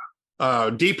DPT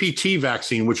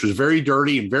vaccine, which was very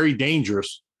dirty and very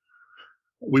dangerous,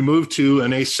 we moved to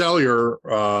an acellular,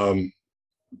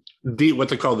 what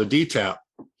they call the DTaP.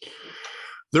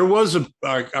 There was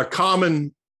a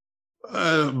common,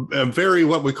 a very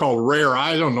what we call rare,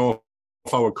 I don't know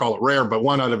if I would call it rare, but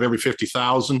 1 out of every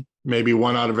 50,000, maybe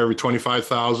 1 out of every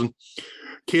 25,000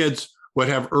 kids would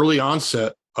have early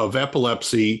onset of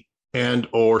epilepsy and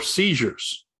or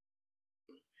seizures.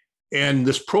 And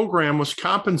this program was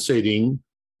compensating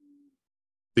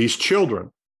these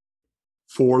children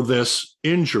for this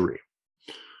injury.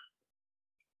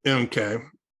 Okay.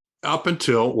 Up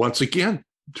until, once again,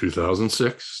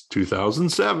 2006,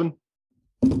 2007.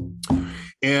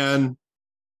 And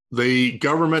the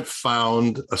government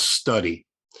found a study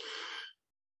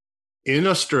in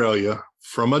Australia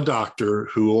from a doctor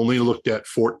who only looked at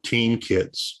 14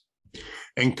 kids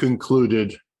and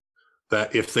concluded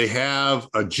that if they have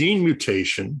a gene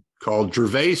mutation called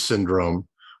Dravet syndrome,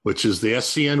 which is the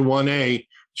SCN1A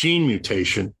gene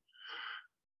mutation,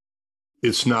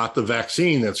 it's not the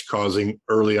vaccine that's causing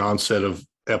early onset of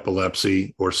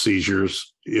epilepsy or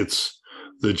seizures. It's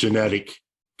the genetic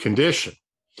condition.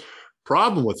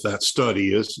 Problem with that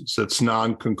study is it's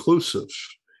non-conclusive.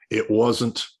 It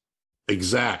wasn't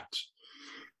exact.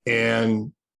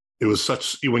 And it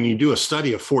was when you do a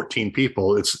study of 14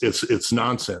 people, it's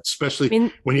nonsense,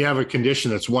 especially when you have a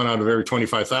condition that's 1 out of every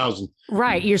 25,000.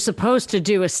 Right. You're supposed to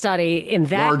do a study in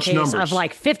that large case numbers. Of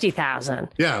like 50,000.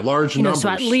 Yeah, large numbers. So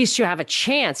at least you have a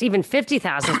chance. Even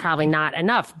 50,000 is probably not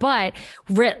enough. But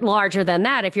writ larger than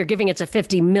that, if you're giving it to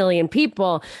 50 million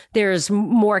people, there's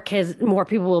more kids, more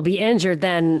people will be injured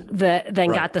than right.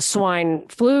 Got the swine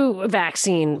flu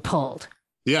vaccine pulled.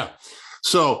 Yeah.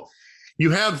 So you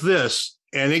have this.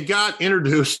 And it got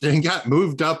introduced and got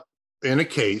moved up in a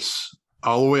case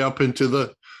all the way up into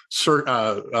the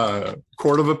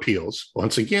Court of Appeals,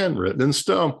 once again, written in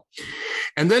stone.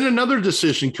 And then another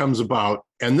decision comes about,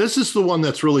 and this is the one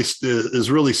that's really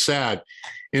sad.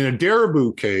 In a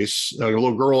Daraboo case, a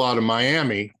little girl out of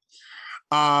Miami,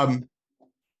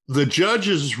 the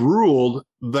judges ruled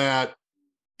that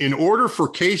in order for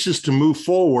cases to move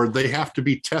forward, they have to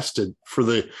be tested for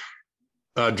the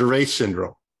Dravet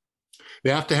syndrome. They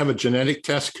have to have a genetic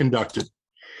test conducted.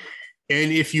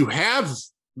 And if you have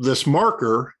this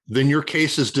marker, then your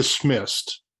case is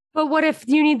dismissed. But what if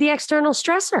you need the external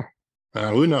stressor?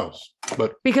 Who knows?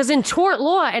 But because in tort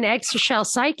law, an eggshell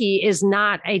psyche is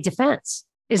not a defense,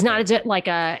 is not like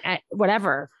a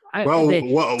whatever. Well,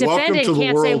 the defendant to the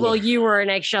can't world. say, well, you were an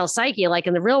eggshell psyche, like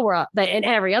in the real world. But in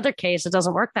every other case, it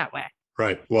doesn't work that way.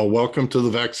 Right. Well, welcome to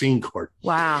the vaccine court.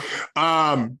 Wow.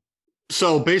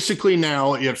 So basically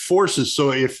now it forces.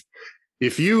 So if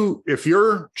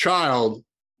your child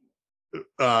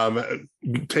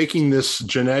taking this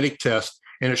genetic test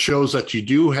and it shows that you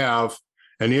do have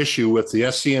an issue with the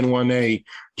SCN1A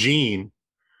gene,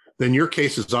 then your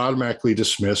case is automatically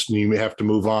dismissed and you have to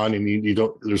move on and you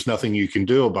don't, there's nothing you can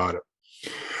do about it.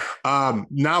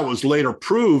 Now it was later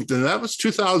proved, and that was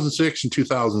 2006 and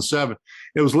 2007.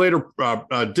 It was later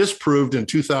disproved in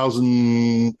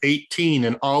 2018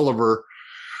 in Oliver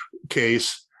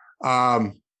case,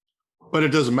 but it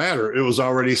doesn't matter. It was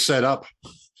already set up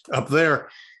there.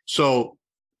 So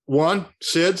 1,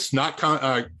 SIDS, not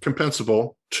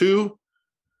compensable. 2,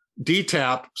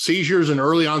 DTaP, seizures and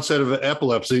early onset of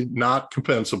epilepsy, not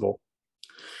compensable.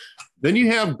 Then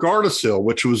you have Gardasil,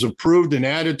 which was approved and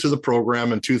added to the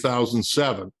program in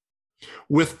 2007.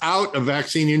 without a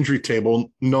vaccine injury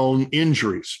table known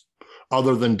injuries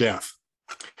other than death,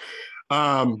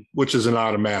 which is an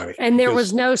automatic. And there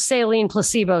was no saline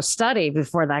placebo study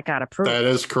before that got approved. That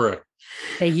is correct.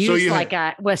 They used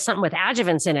with something with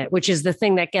adjuvants in it, which is the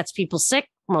thing that gets people sick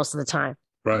most of the time,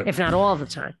 right? If not all the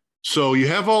time. So you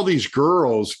have all these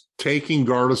girls taking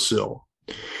Gardasil.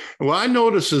 And what I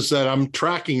notice is that I'm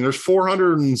tracking, there's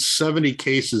 470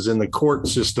 cases in the court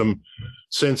system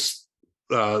since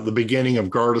the beginning of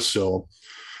Gardasil,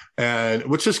 and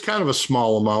which is kind of a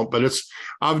small amount, but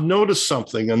I've noticed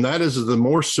something, and that is the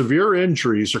more severe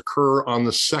injuries occur on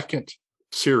the second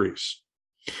series.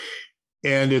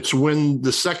 And it's when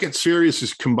the second series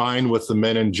is combined with the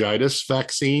meningitis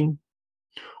vaccine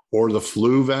or the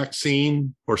flu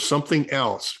vaccine or something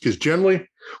else. Because generally,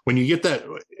 when you get that,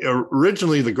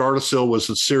 originally the Gardasil was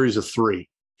a series of 3.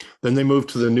 Then they moved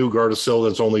to the new Gardasil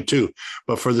that's only 2.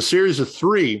 But for the series of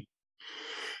 3,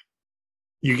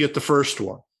 you get the first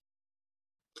one.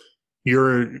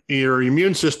 Your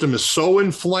immune system is so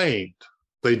inflamed,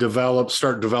 they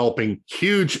start developing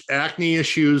huge acne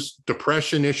issues,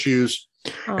 depression issues,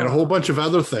 and a whole bunch of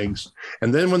other things.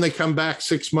 And then when they come back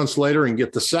 6 months later and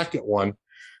get the second one,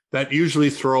 that usually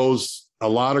throws a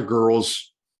lot of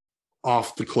girls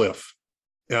off the cliff,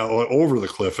 over the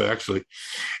cliff, actually.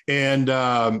 And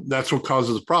that's what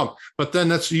causes the problem. But then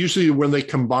that's usually when they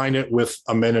combine it with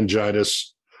a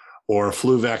meningitis or a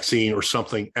flu vaccine or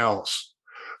something else.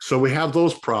 So we have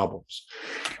those problems.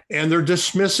 And they're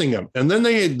dismissing them. And then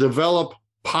they develop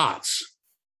POTS.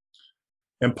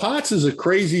 And POTS is a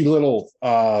crazy little,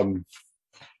 I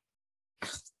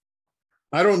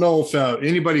don't know if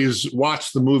anybody has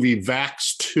watched the movie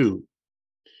Vax 2.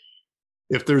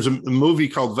 If there's a movie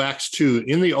called Vax 2,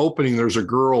 in the opening, there's a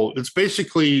girl. It's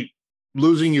basically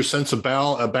losing your sense of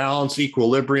balance,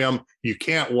 equilibrium. You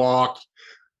can't walk.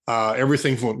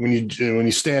 Everything when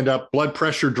you stand up, blood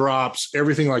pressure drops,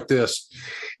 everything like this.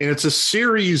 And it's a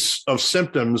series of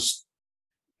symptoms.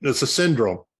 It's a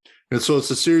syndrome. And so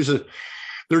it's a series of,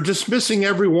 they're dismissing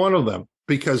every one of them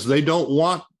because they don't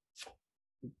want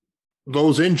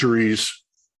those injuries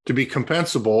to be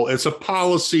compensable. It's a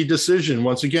policy decision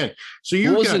once again. So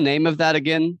what was the name of that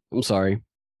again? I'm sorry.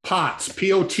 POTS,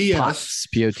 P-O-T-S. POTS,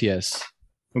 P-O-T-S.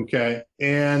 Okay.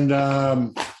 And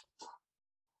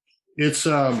it's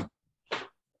a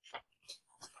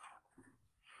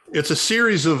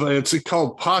series of, it's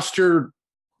called posture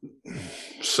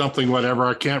something, whatever.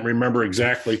 I can't remember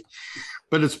exactly,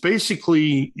 but it's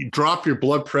basically you drop your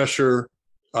blood pressure,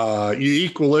 your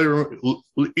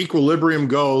equilibrium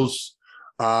goes,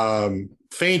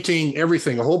 fainting,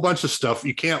 everything, a whole bunch of stuff.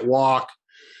 You can't walk.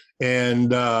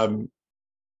 And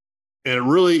it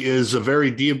really is a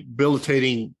very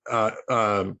debilitating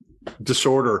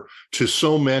disorder to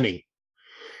so many.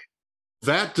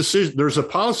 That decision, there's a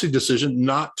policy decision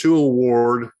not to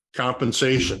award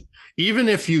compensation. Even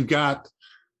if you got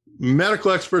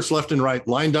medical experts left and right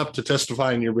lined up to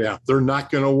testify on your behalf, they're not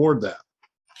going to award that.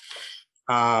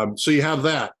 So you have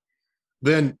that.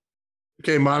 Then,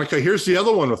 okay, Monica, here's the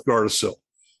other one with Gardasil.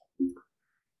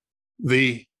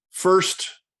 The first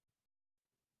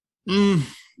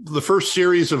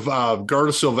series of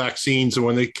Gardasil vaccines, and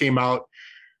when they came out,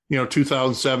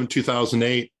 2007,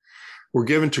 2008, were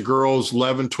given to girls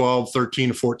 11, 12,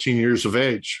 13, 14 years of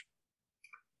age.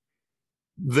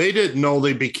 They didn't know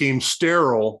they became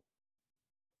sterile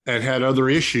and had other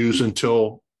issues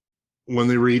until when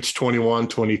they reached 21,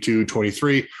 22,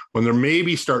 23, when they're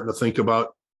maybe starting to think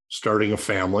about starting a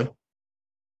family.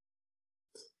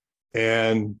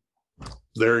 And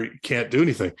they can't do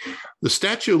anything. The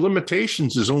statute of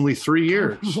limitations is only 3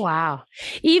 years. Wow.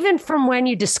 Even from when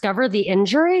you discover the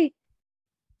injury?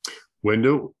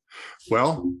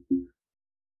 Well,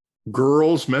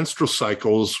 girls' menstrual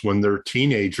cycles when they're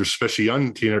teenagers, especially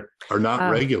young teenagers, are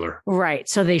not regular. Right.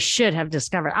 So they should have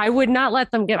discovered. I would not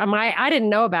let them I didn't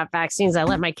know about vaccines. I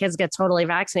let my kids get totally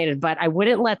vaccinated, but I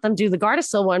wouldn't let them do the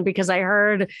Gardasil one because I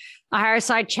heard a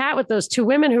fireside chat with those 2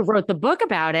 women who wrote the book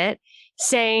about it,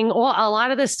 saying a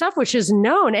lot of this stuff, which is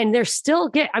known, and they're still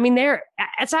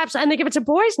it's absolutely, and they give it to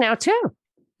boys now too.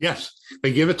 Yes,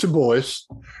 they give it to boys.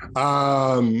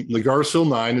 The Gardasil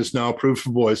 9 is now approved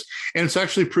for boys, and it's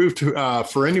actually approved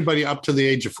for anybody up to the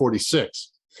age of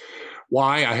 46.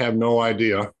 Why? I have no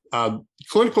idea.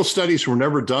 Clinical studies were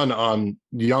never done on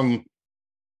young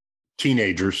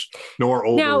teenagers nor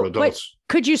older adults. But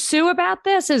could you sue about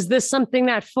this? Is this something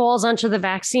that falls under the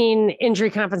Vaccine Injury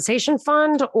Compensation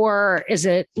Fund, or is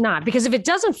it not? Because if it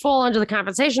doesn't fall under the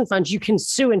compensation fund, you can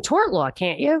sue in tort law,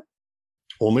 can't you?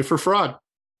 Only for fraud.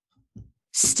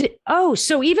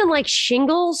 So even like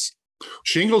shingles?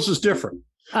 Shingles is different.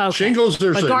 Okay. Shingles,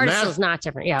 there's but a Gardasil's not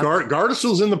different. Yeah.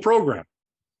 Gardasil's in the program.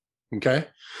 Okay.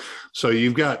 So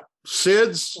you've got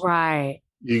SIDS. Right.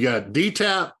 You got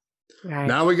DTaP. Right.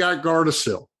 Now we got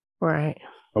Gardasil. Right.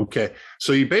 Okay.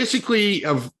 So you basically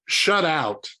have shut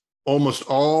out almost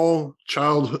all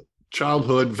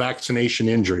childhood vaccination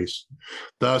injuries.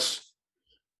 Thus,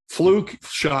 flu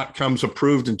shot comes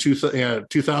approved in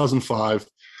 2005.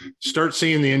 Start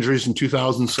seeing the injuries in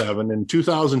 2007. In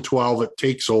 2012, it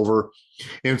takes over,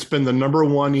 and it's been the number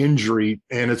one injury,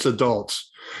 and it's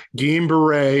adults.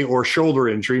 Guillain-Barré or shoulder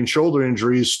injury, and shoulder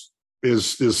injuries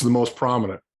is the most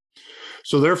prominent.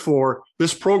 So therefore,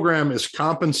 this program is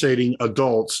compensating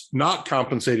adults, not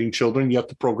compensating children, yet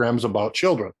the program's about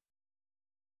children.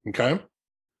 Okay?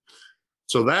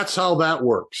 So that's how that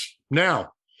works.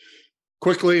 Now,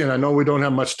 quickly, and I know we don't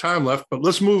have much time left, but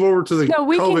let's move over to the No,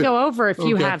 we COVID. can go over if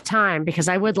you have time, because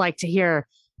I would like to hear.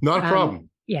 Not a problem.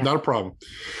 Yeah. Not a problem.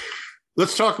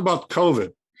 Let's talk about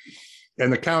COVID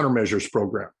and the countermeasures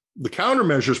program. The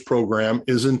countermeasures program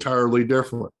is entirely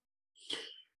different.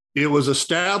 It was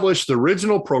established, the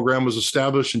original program was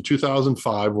established in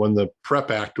 2005 when the PrEP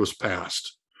Act was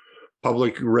passed,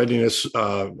 Public Readiness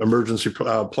Emergency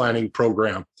Planning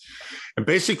Program. It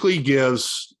basically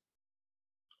gives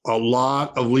a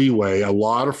lot of leeway, a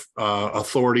lot of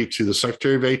authority to the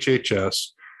Secretary of HHS,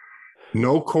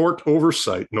 no court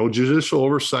oversight, no judicial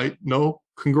oversight, no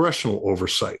congressional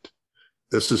oversight.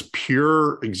 This is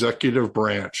pure executive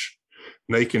branch.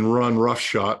 They can run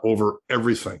roughshod over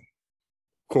everything,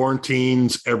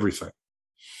 quarantines, everything.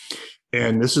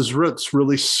 And this is what's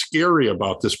really scary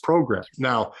about this program.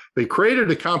 Now, they created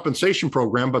a compensation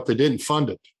program, but they didn't fund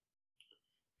it.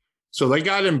 So they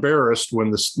got embarrassed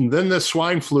when then the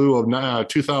swine flu of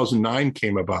 2009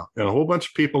 came about, and a whole bunch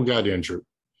of people got injured.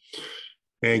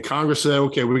 And Congress said,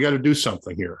 okay, we got to do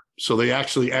something here. So they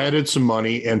actually added some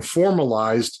money and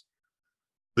formalized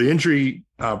the injury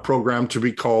program to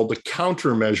be called the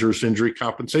Countermeasures Injury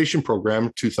Compensation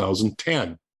Program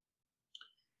 2010.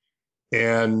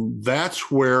 And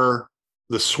that's where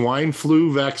the swine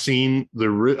flu vaccine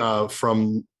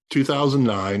from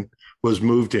 2009 was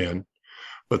moved in.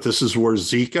 But this is where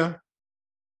Zika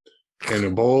and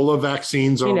Ebola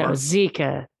vaccines are.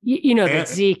 Zika. That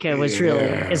Zika was really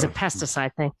is a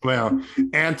pesticide thing. Well,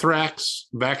 anthrax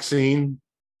vaccine,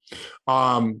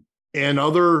 and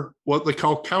other what they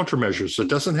call countermeasures. It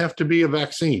doesn't have to be a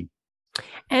vaccine.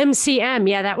 MCM,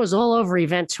 yeah, that was all over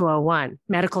Event 201.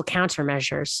 Medical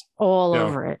countermeasures, all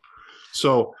over it.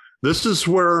 So this is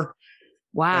where,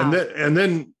 wow. And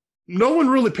then no one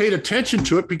really paid attention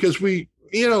to it because it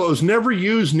was never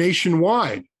used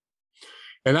nationwide.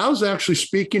 And I was actually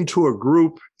speaking to a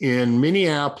group in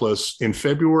Minneapolis in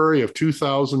February of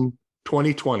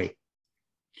 2020.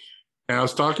 And I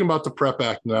was talking about the PrEP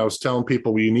Act, and I was telling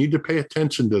people, well, you need to pay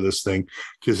attention to this thing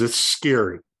because it's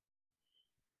scary.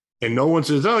 And no one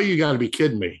says, oh, you got to be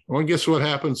kidding me. Well, guess what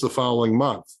happens the following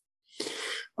month?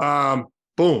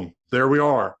 Boom, there we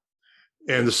are.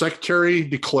 And the secretary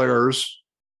declares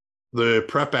the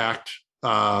PrEP Act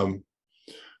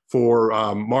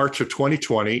for March of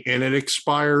 2020, and it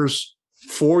expires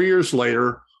 4 years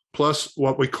later, plus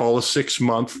what we call a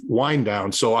 6-month wind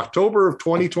down. So October of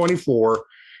 2024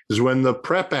 is when the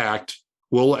PrEP Act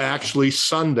will actually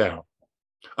sundown,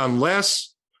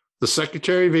 unless the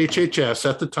Secretary of HHS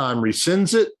at the time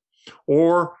rescinds it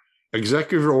or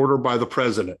executive order by the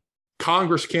president.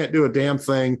 Congress can't do a damn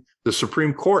thing. The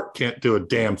Supreme Court can't do a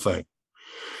damn thing.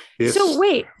 So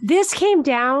wait, this came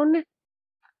down,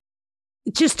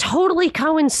 just totally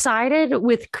coincided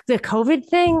with the COVID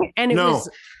thing? And it was...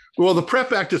 Well, the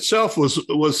PrEP Act itself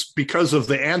was because of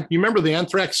you remember the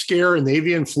anthrax scare and the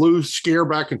avian flu scare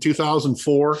back in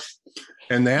 2004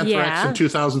 and the anthrax in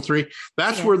 2003.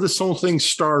 That's where this whole thing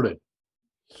started.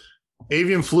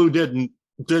 Avian flu didn't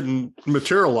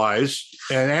materialize,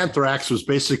 and anthrax was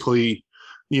basically,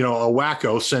 a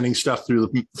wacko sending stuff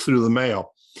through the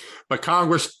mail. But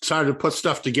Congress decided to put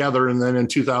stuff together, and then in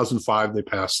 2005 they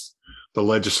passed the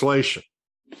legislation.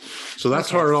 So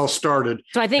that's where it all started.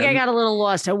 So I think I got a little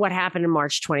lost at what happened in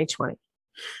March 2020.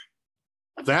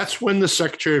 That's when the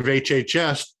Secretary of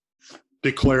HHS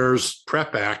declares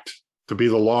PrEP Act to be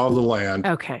the law of the land.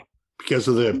 Okay. Because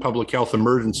of the public health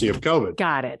emergency of COVID.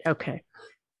 Got it. Okay.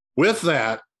 With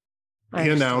that, he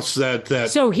announced that.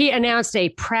 So he announced a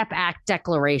PrEP Act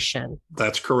declaration.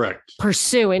 That's correct.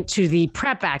 Pursuant to the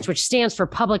PrEP Act, which stands for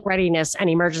Public Readiness and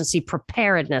Emergency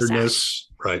Preparedness Act.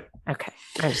 Right. Okay.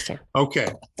 I understand.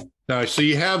 Okay. Now, so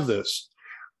you have this.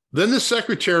 Then the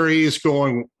secretary is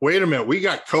going, wait a minute, we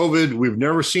got COVID. We've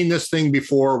never seen this thing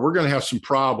before. We're going to have some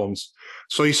problems.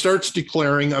 So he starts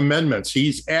declaring amendments.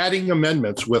 He's adding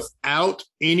amendments without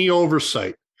any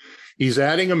oversight. He's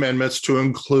adding amendments to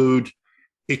include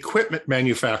equipment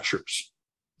manufacturers,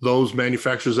 those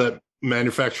manufacturers that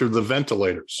manufacture the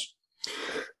ventilators,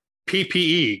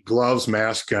 PPE, gloves,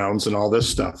 masks, gowns, and all this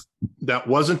stuff. That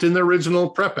wasn't in the original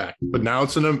PrEP Act, but now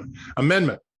it's an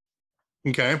amendment.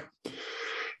 Okay.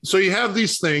 So you have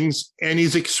these things, and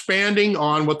he's expanding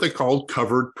on what they call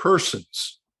covered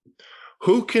persons.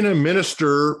 Who can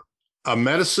administer a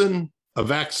medicine, a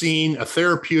vaccine, a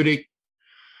therapeutic,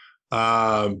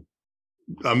 a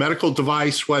medical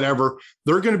device, whatever?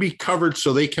 They're going to be covered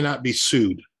so they cannot be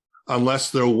sued unless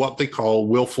they're what they call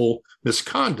willful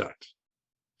misconduct.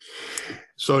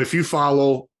 So if you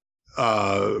follow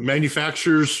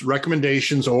manufacturers'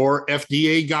 recommendations or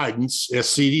FDA guidance,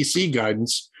 CDC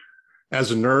guidance, as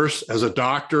a nurse, as a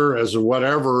doctor, as a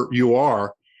whatever you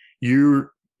are, you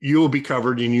will be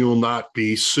covered and you will not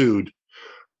be sued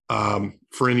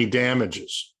for any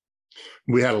damages.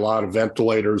 We had a lot of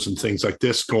ventilators and things like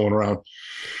this going around.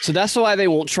 So that's why they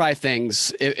won't try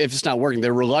things if it's not working.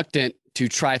 They're reluctant to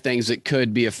try things that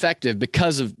could be effective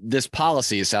because of this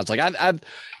policy. It sounds like I've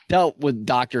dealt with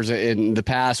doctors in the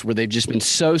past where they've just been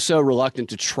so reluctant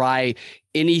to try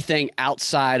anything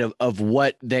outside of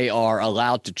what they are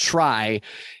allowed to try.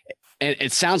 And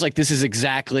it sounds like this is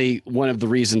exactly one of the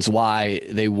reasons why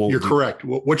they won't. You're correct.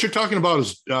 What you're talking about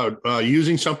is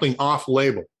using something off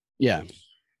label. Yeah.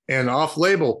 And off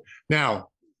label. Now,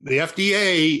 the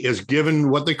FDA is given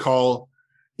what they call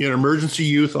an emergency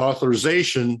use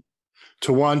authorization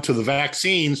to the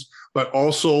vaccines, but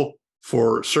also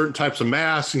for certain types of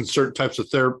masks and certain types of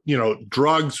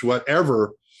drugs,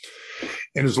 whatever.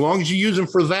 And as long as you use them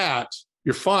for that,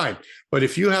 you're fine. But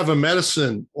if you have a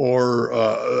medicine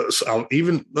or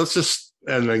even, let's just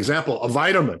an example, a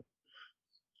vitamin,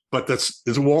 but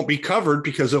it won't be covered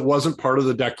because it wasn't part of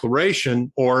the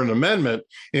declaration or an amendment,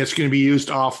 and it's going to be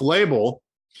used off label.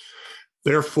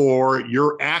 Therefore,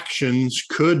 your actions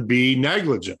could be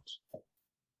negligent.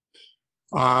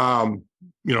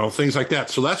 Things like that.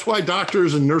 So that's why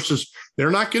doctors and nurses,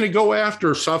 they're not going to go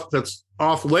after stuff that's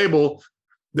off label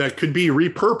that could be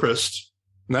repurposed.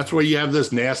 And that's why you have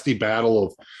this nasty battle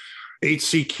of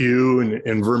HCQ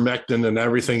and vermectin and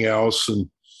everything else. And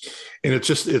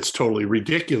it's totally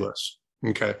ridiculous.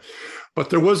 Okay. But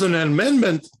there was an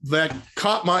amendment that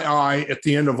caught my eye at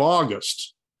the end of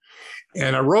August.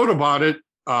 And I wrote about it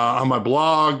on my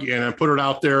blog, and I put it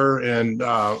out there and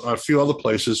a few other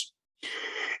places.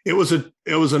 It was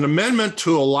an amendment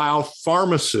to allow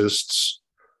pharmacists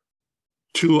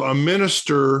to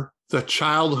administer the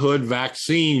childhood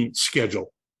vaccine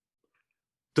schedule.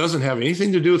 Doesn't have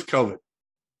anything to do with COVID.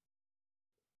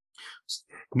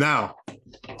 Now,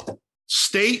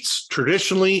 states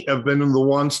traditionally have been the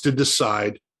ones to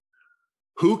decide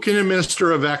who can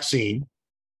administer a vaccine,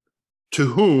 to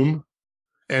whom,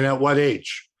 and at what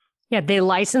age. Yeah, they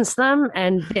license them,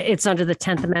 and it's under the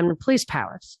 10th Amendment police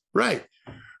powers. Right.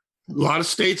 A lot of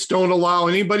states don't allow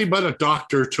anybody but a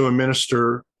doctor to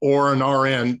administer or an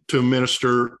RN to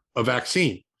administer a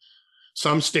vaccine.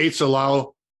 Some states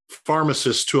allow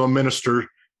pharmacists to administer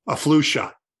a flu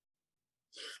shot.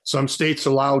 Some states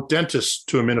allow dentists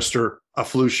to administer a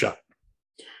flu shot.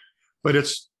 But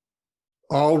it's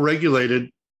all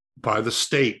regulated by the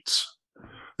states.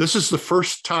 This is the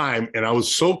first time, and I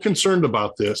was so concerned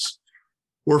about this,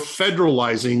 we're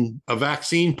federalizing a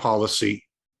vaccine policy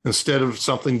instead of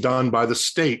something done by the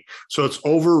state. So it's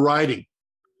overriding.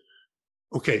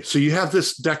 Okay, so you have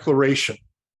this declaration.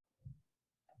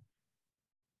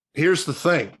 Here's the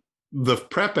thing. The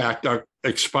PrEP Act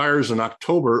expires in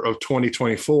October of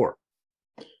 2024.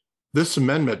 This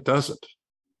amendment doesn't.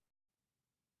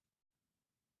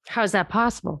 How is that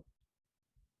possible?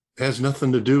 It has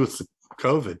nothing to do with the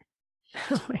COVID.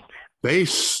 Oh my God. They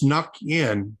snuck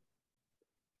in,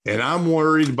 and I'm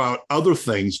worried about other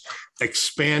things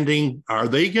expanding. Are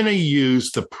they going to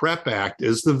use the PrEP Act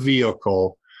as the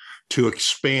vehicle to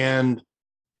expand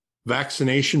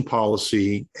vaccination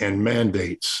policy and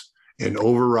mandates and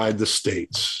override the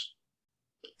states?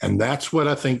 And that's what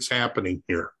I think is happening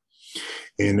here.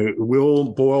 And it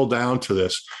will boil down to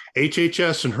this.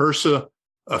 HHS and HRSA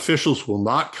officials will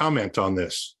not comment on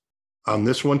this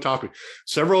one topic.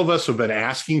 Several of us have been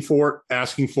asking for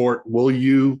it. Will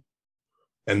you?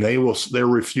 And they're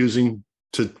refusing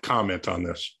to comment on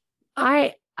this.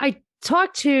 I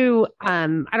talked to, I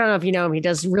don't know if you know him. He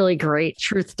does really great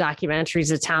truth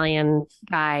documentaries, Italian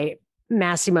guy,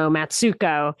 Massimo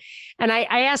Mazzucco. And I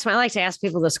asked him, I like to ask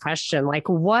people this question, like,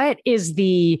 what is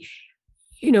the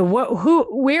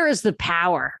where is the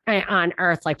power on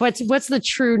earth? Like what's the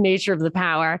true nature of the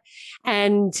power?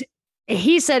 And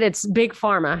he said it's big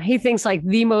pharma. He thinks like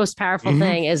the most powerful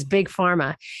thing is big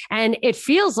pharma. And it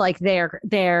feels like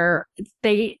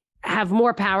they have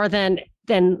more power than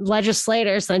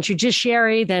legislators, than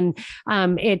judiciary, than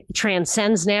it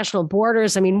transcends national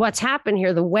borders. I mean, what's happened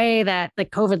here, the way that the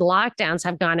COVID lockdowns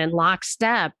have gone in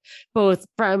lockstep, both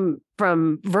from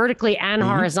vertically and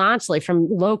horizontally, from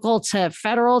local to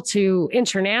federal to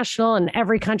international, and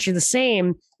every country the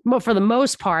same, for the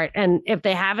most part. And if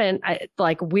they haven't,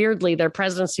 like weirdly, their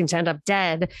presidents seem to end up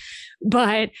dead.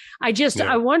 But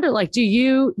I wonder, like, do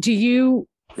you,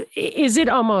 is it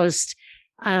almost,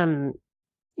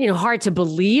 hard to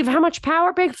believe how much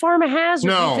power Big Pharma has? Or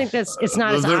do you think it's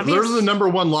not as obvious? They're the number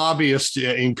one lobbyist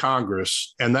in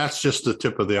Congress, and that's just the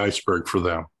tip of the iceberg for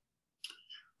them.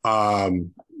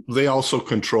 They also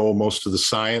control most of the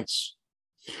science,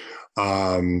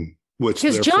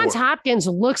 because Johns Hopkins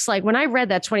looks like, when I read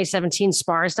that 2017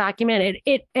 SPARS document,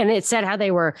 it said how they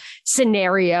were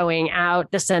scenarioing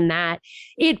out this and that.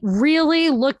 It really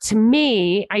looked to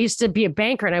me, I used to be a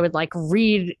banker and I would like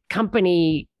read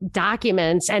company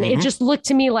documents, and it just looked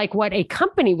to me like what a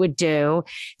company would do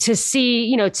to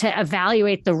see, to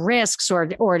evaluate the risks or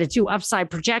to do upside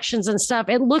projections and stuff.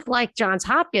 It looked like Johns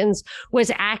Hopkins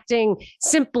was acting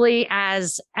simply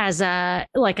as a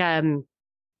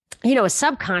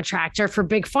subcontractor for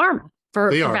Big Pharma, for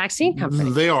vaccine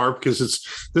companies. They are, because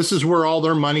this is where all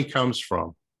their money comes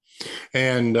from.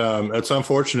 And it's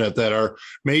unfortunate that our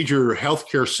major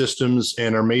healthcare systems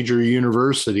and our major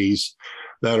universities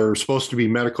that are supposed to be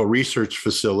medical research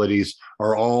facilities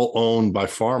are all owned by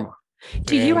pharma.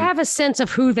 Do you have a sense of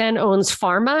who then owns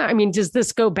pharma? I mean, does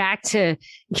this go back to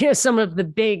some of the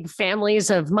big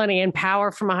families of money and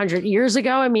power from 100 years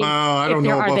ago? I mean, I don't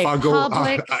know if I'll go.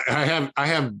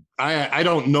 I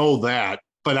don't know that,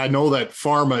 but I know that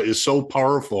pharma is so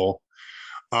powerful.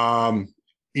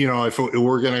 If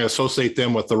we're going to associate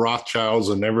them with the Rothschilds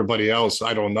and everybody else,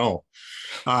 I don't know.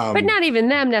 But not even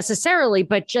them necessarily,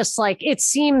 but just like it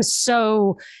seems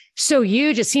so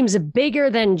huge. It seems bigger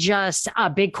than just a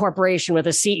big corporation with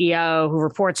a CEO who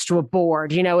reports to a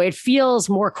board. It feels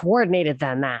more coordinated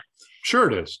than that. Sure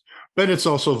it is. But it's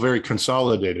also very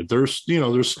consolidated. There's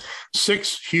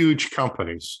 6 huge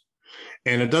companies,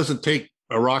 and it doesn't take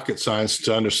a rocket science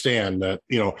to understand that,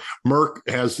 Merck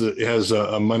has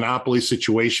a monopoly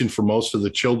situation for most of the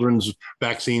children's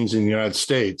vaccines in the United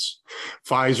States.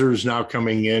 Pfizer's now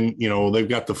coming in, they've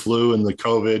got the flu and the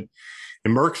COVID.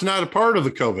 And Merck's not a part of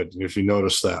the COVID, if you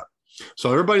notice that.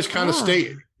 So everybody's kind of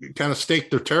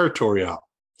staked their territory out.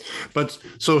 But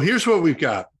so here's what we've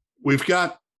got. We've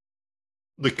got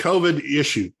the COVID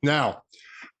issue. Now,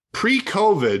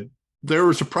 pre-COVID, there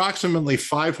was approximately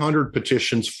 500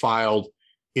 petitions filed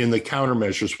in the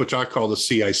countermeasures, which I call the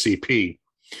CICP,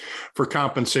 for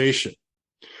compensation.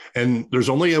 And there's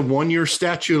only a 1-year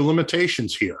statute of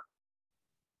limitations here.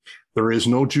 There is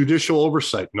no judicial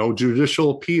oversight, no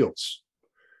judicial appeals.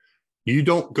 You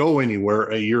don't go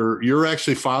anywhere. You're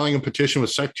actually filing a petition with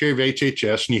Secretary of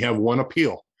HHS, and you have one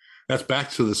appeal. That's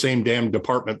back to the same damn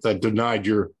department that denied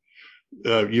your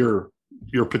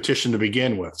petition to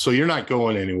begin with. So you're not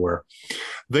going anywhere.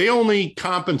 They only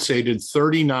compensated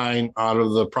 39 out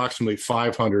of the approximately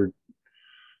 500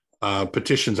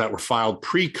 petitions that were filed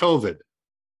pre-COVID.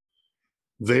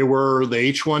 They were the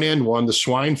H1N1, the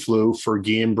swine flu for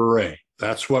Guillain-Barré.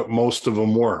 That's what most of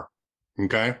them were.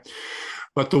 Okay.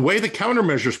 But the way the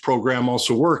countermeasures program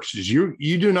also works is you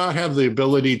do not have the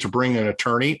ability to bring an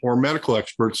attorney or medical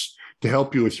experts to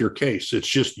help you with your case. It's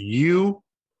just you,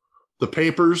 the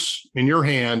papers in your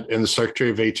hand, and the Secretary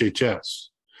of HHS.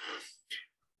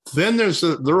 Then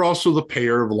they're also the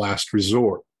payer of last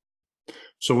resort.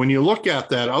 So when you look at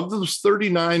that, of those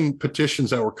 39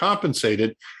 petitions that were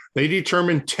compensated, they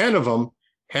determined 10 of them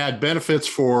had benefits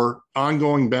for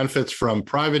ongoing benefits from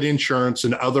private insurance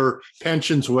and other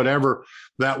pensions, whatever,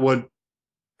 that would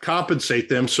compensate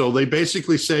them. So they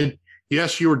basically said,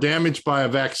 yes, you were damaged by a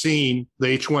vaccine,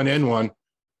 the H1N1,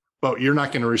 but you're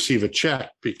not going to receive a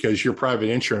check because your private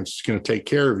insurance is going to take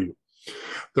care of you.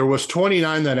 There was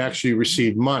 29 that actually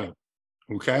received money.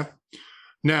 Okay.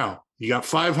 Now you got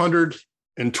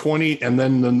 520, and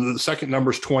then the second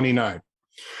number is 29.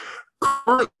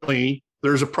 Currently,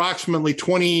 there's approximately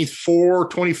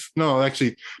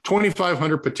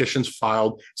 2,500 petitions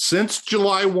filed since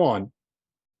July 1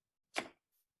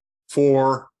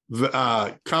 for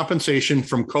compensation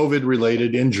from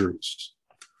COVID-related injuries,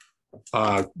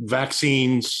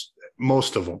 vaccines,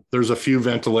 most of them. There's a few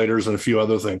ventilators and a few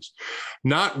other things.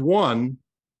 Not one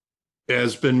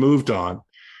has been moved on.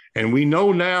 And we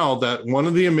know now that one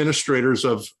of the administrators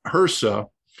of HRSA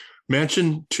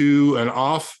mentioned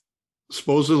to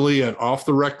supposedly an off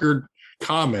the record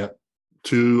comment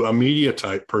to a media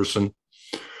type person,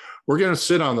 we're going to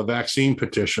sit on the vaccine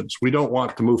petitions. We don't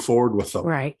want to move forward with them.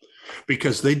 Right.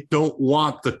 Because they don't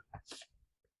want the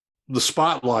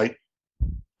spotlight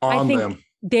on them.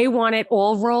 They want it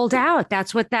all rolled out.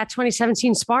 That's what that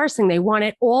 2017 SPARS thing, they want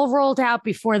it all rolled out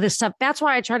before this stuff. That's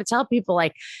why I try to tell people,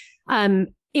 like,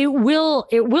 it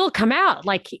will come out.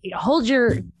 Like,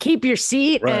 keep your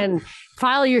seat and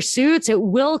file your suits. It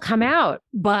will come out,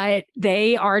 but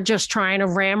they are just trying to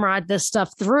ramrod this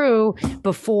stuff through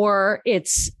before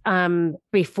there's an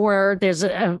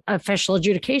official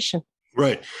adjudication.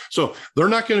 Right. So they're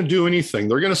not going to do anything.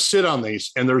 They're going to sit on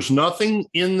these. And there's nothing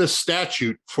in the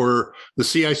statute for the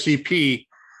CICP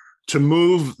to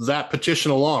move that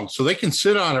petition along. So they can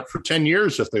sit on it for 10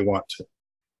 years if they want to.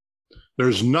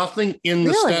 There's nothing in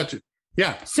the statute.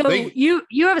 Yeah. So you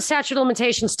have a statute of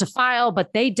limitations to file,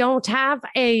 but they don't have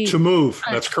to move.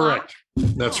 That's correct.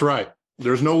 That's right.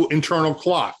 There's no internal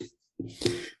clock.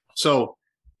 So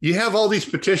you have all these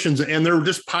petitions and they're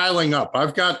just piling up.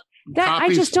 I've got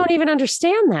I just don't even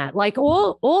understand that. Like,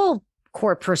 all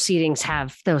court proceedings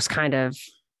have those kind of.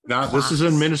 This is an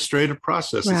administrative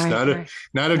process. Right, it's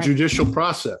not a judicial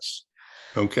process.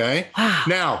 Okay. Wow.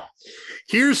 Now,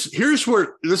 here's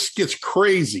where this gets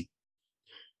crazy.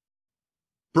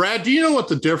 Brad, do you know what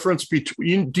the difference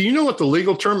between? Do you know what the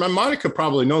legal term? And Monica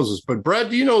probably knows this, but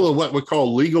Brad, do you know what we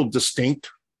call legal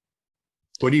distinct?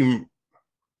 What do you?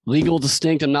 Legal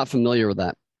distinct. I'm not familiar with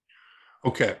that.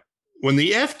 Okay. When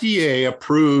the FDA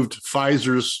approved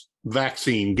Pfizer's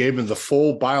vaccine, gave them the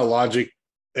full biologic,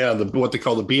 what they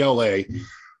call the BLA,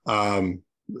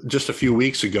 just a few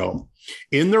weeks ago,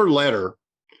 in their letter,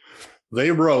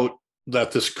 they wrote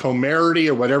that this Comirnaty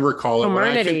or whatever call it.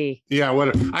 Comirnaty.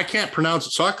 I can't pronounce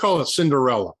it, so I call it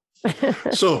Cinderella.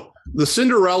 So the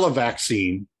Cinderella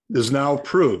vaccine is now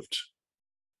approved.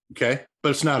 Okay, but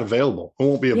it's not available. It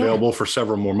won't be available for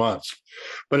several more months,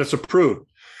 but it's approved.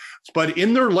 But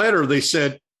in their letter, they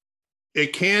said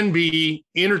it can be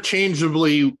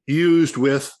interchangeably used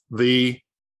with the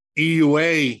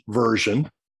EUA version,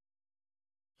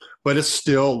 but it's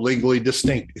still legally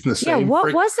distinct in the same. Yeah,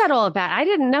 what was that all about? I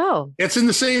didn't know. It's in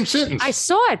the same sentence. I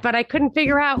saw it, but I couldn't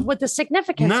figure out what the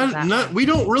significance of that was. We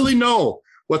don't really know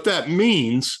what that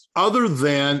means, other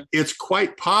than it's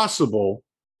quite possible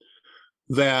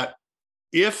that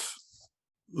if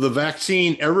the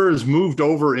vaccine ever is moved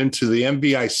over into the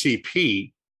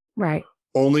MVICP, right,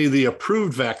 only the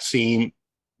approved vaccine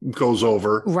goes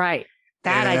over. Right.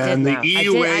 That I did know.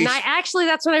 EUA, and I actually,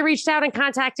 that's when I reached out and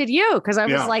contacted you, because I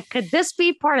was like, could this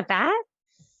be part of that?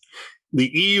 The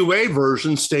EUA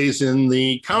version stays in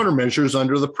the countermeasures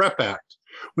under the PrEP Act,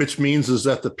 which means is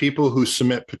that the people who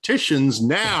submit petitions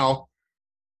now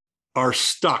are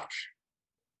stuck.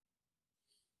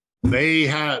 They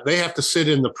have to sit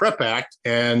in the PrEP Act,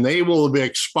 and they will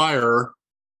expire,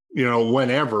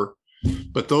 whenever.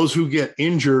 But those who get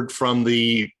injured from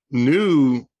the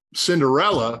new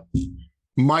Cinderella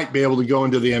might be able to go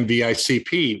into the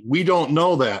MVICP. We don't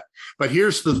know that. But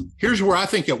here's where I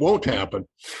think it won't happen.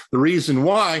 The reason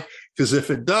why, because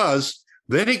if it does,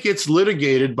 then it gets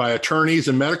litigated by attorneys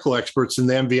and medical experts in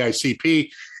the MVICP,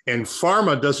 and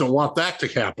pharma doesn't want that to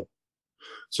happen.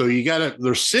 So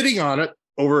they're sitting on it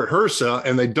over at HRSA,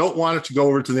 and they don't want it to go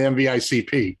over to the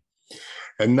MVICP.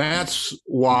 And that's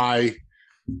why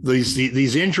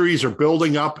these injuries are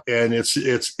building up, and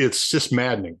it's just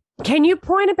maddening. Can you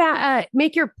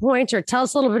make your point, or tell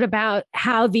us a little bit about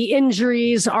how the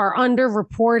injuries are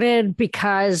underreported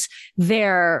because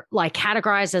they're like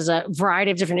categorized as a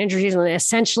variety of different injuries, and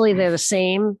essentially they're the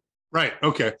same? Right.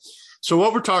 Okay. So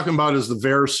what we're talking about is the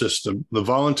VAERS system, the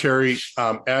Voluntary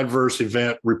Adverse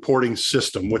Event Reporting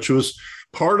System, which was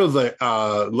part of the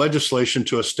legislation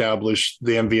to establish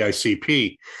the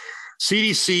MVICP.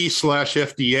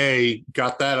 CDC/FDA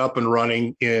got that up and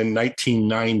running in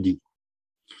 1990.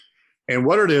 And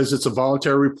what it is, it's a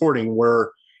voluntary reporting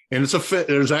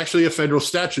there's actually a federal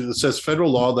statute that says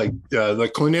federal law, like the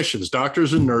clinicians,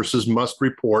 doctors and nurses must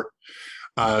report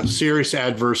serious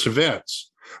adverse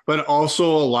events, but it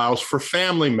also allows for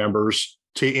family members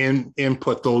to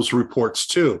input those reports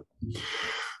too.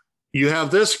 You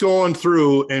have this going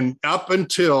through, and up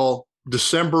until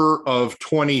December of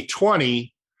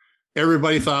 2020,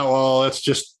 everybody thought, well, it's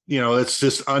just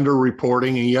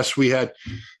underreporting. And yes, we had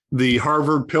the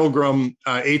Harvard Pilgrim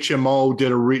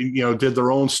HMO did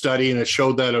their own study, and it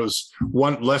showed that it was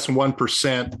less than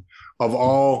 1% of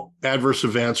all adverse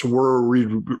events were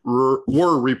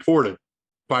reported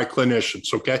by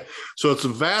clinicians. Okay. So it's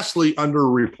vastly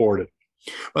underreported.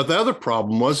 But the other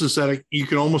problem is that you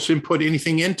can almost input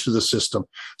anything into the system.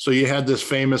 So you had this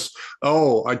famous,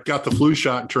 I got the flu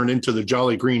shot and turned into the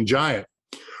Jolly Green Giant,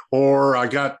 or I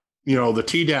got, the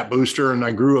Tdap booster and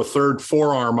I grew a third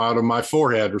forearm out of my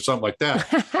forehead or something like that.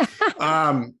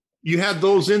 You had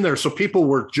those in there. So people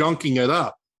were junking it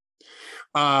up.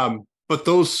 But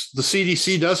the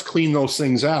CDC does clean those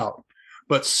things out.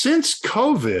 But since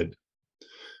COVID,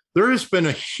 there has been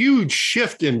a huge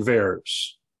shift in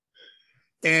VAERS.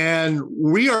 And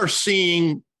we are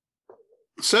seeing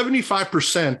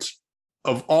 75%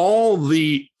 of all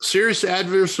the serious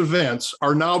adverse events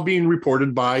are now being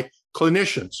reported by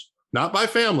clinicians, not by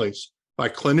families, by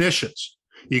clinicians.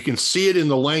 You can see it in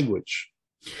the language.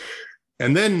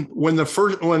 And then when the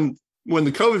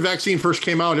COVID vaccine first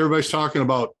came out, everybody's talking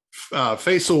about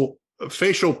facial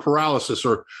paralysis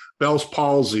or Bell's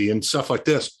palsy and stuff like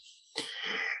this.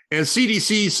 And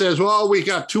CDC says, well, we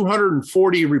got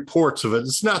 240 reports of it.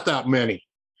 It's not that many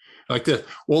like this.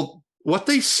 Well, what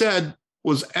they said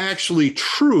was actually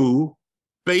true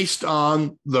based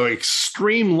on the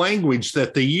extreme language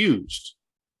that they used.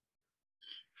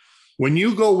 When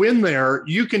you go in there,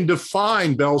 you can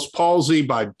define Bell's palsy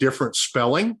by different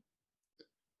spelling,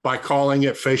 by calling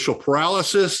it facial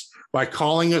paralysis, by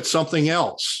calling it something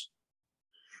else.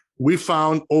 We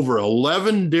found over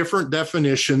 11 different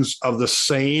definitions of the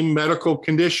same medical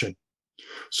condition.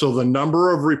 So the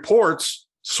number of reports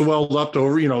swelled up to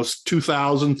over,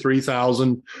 2,000,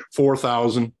 3,000,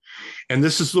 4,000. And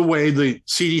this is the way the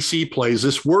CDC plays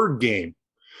this word game.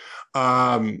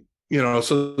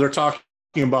 So they're talking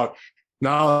about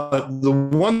now the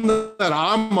one that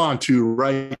I'm onto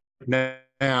right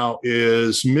now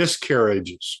is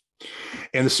miscarriages.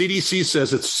 And the CDC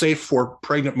says it's safe for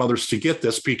pregnant mothers to get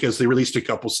this because they released a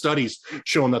couple studies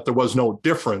showing that there was no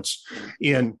difference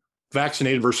in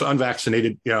vaccinated versus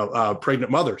unvaccinated pregnant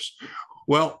mothers.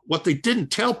 Well, what they didn't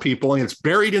tell people, and it's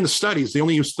buried in the studies, they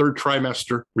only used third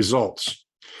trimester results.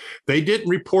 They didn't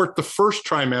report the first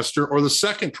trimester or the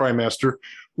second trimester,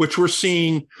 which we're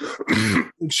seeing,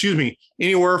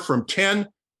 anywhere from 10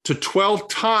 to 12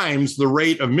 times the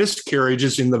rate of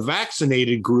miscarriages in the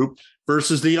vaccinated group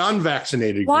versus the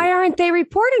unvaccinated group. Why aren't they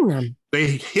reporting them? They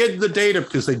hid the data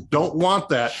because they don't want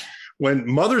that. When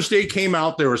Mother's Day came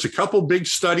out, there was a couple big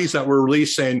studies that were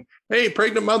released saying, hey,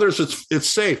 pregnant mothers, it's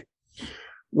safe.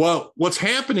 Well, what's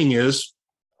happening is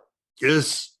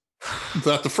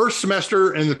that the first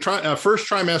semester and the first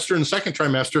trimester and the second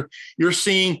trimester, you're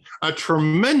seeing a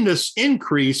tremendous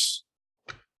increase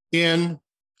in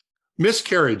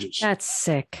miscarriages. That's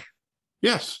sick.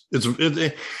 Yes.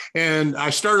 And I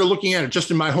started looking at it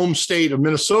just in my home state of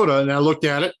Minnesota, and I looked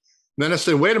at it. And then I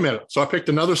said, wait a minute. So I picked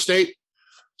another state,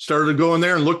 started going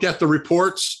there and looked at the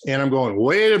reports, and I'm going,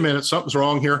 wait a minute, something's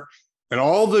wrong here. And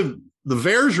all the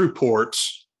VAERS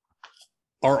reports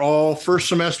are all first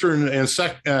semester and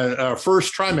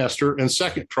first trimester and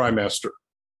second trimester.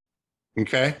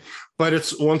 Okay. But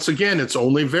it's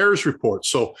only VAERS reports.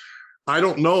 So I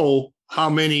don't know how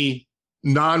many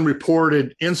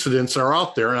non-reported incidents are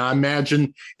out there. And I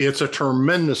imagine it's a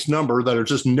tremendous number that are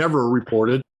just never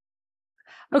reported.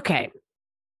 Okay.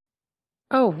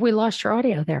 Oh, we lost your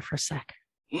audio there for a sec.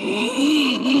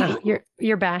 Oh,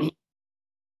 you're back.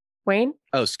 Wayne?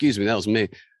 Oh, excuse me. That was me.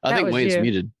 I think Wayne's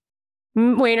muted.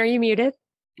 Wayne, are you muted?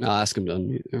 I'll ask him to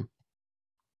unmute. Yeah.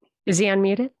 Is he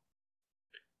unmuted?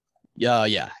 Yeah,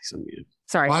 he's unmuted.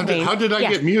 Sorry. How did I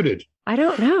get muted? I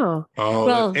don't know. Oh,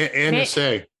 well,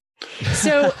 NSA.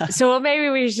 So maybe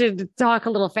we should talk a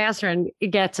little faster and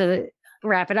get to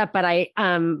wrap it up. But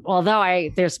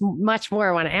there's much more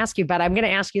I want to ask you, but I'm going to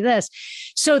ask you this.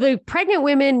 So the pregnant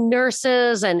women,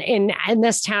 nurses, and in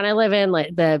this town I live in,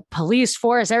 like the police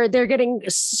force, they're getting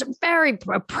very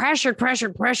pressured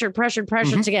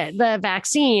Mm-hmm. to get the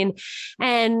vaccine.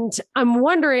 And I'm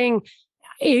wondering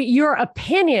your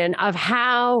opinion of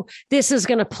how this is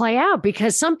going to play out,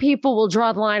 because some people will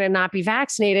draw the line and not be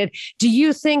vaccinated. Do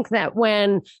you think that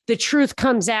when the truth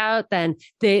comes out, then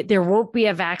there won't be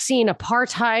a vaccine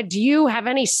apartheid? Do you have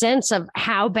any sense of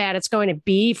how bad it's going to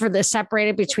be for the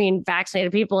separated between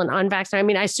vaccinated people and unvaccinated? I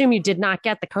mean, I assume you did not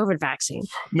get the COVID vaccine.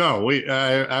 No, I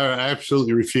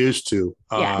absolutely refuse to.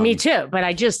 Yeah, me too. But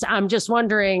I'm just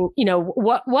wondering,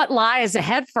 what lies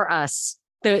ahead for us?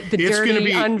 The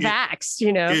dirty unvaxxed,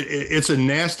 It's a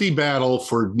nasty battle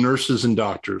for nurses and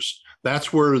doctors.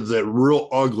 That's where the real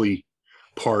ugly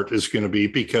part is going to be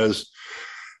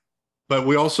but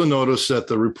we also noticed that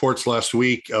the reports last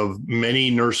week of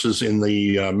many nurses in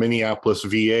the Minneapolis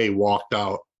VA walked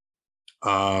out.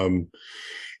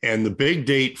 And the big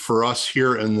date for us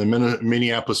here in the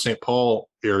Minneapolis, St. Paul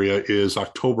area is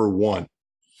October 1.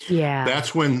 Yeah.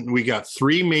 That's when we got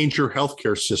 3 major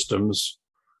healthcare systems.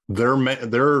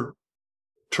 Their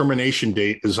termination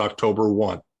date is October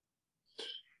 1.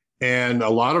 And a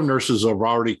lot of nurses have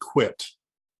already quit.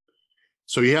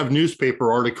 So you have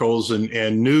newspaper articles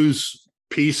and news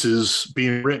pieces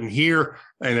being written here,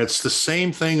 and it's the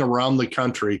same thing around the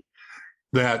country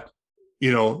that,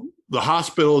 the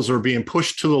hospitals are being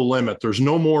pushed to the limit. There's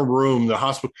no more room. The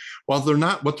hospital, well, they're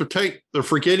not, they're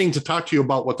forgetting to talk to you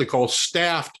about what they call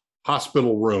staffed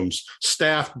hospital rooms,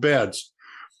 staffed beds.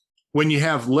 When you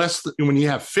have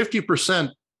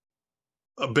 50%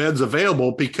 of beds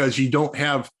available because you don't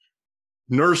have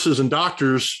nurses and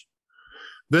doctors,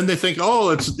 then they think,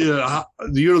 it's the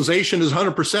utilization is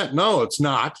 100%. No, it's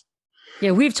not.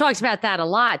 Yeah, we've talked about that a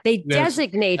lot. They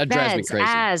designate beds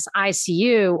as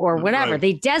ICU or whatever. Right.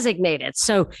 They designate it.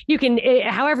 So you can,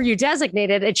 however you designate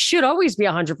it, it should always be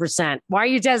 100%. Why are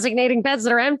you designating beds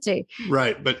that are empty?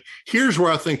 Right. But here's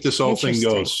where I think this whole thing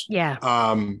goes. Yeah.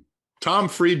 Tom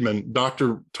Friedman,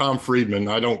 Dr. Tom Friedman,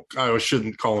 I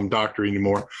shouldn't call him doctor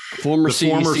anymore. Former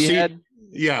CDC head?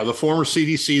 Yeah, the former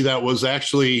CDC that was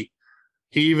actually,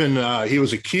 he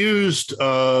was accused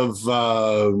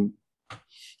of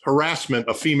harassment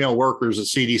of female workers at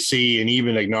CDC and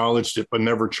even acknowledged it, but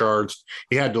never charged.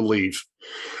 He had to leave.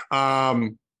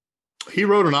 He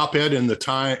wrote an op-ed in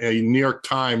the New York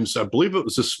Times. I believe it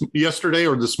was yesterday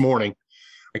or this morning.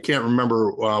 I can't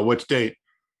remember which date.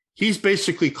 He's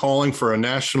basically calling for a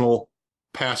national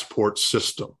passport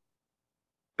system,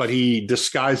 but he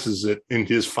disguises it in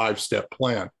his 5-step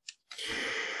plan.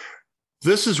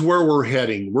 This is where we're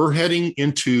heading. We're heading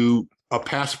into a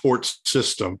passport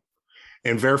system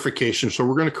and verification. So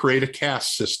we're going to create a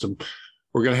caste system.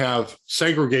 We're going to have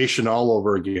segregation all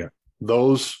over again.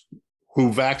 Those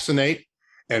who vaccinate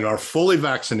and are fully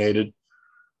vaccinated,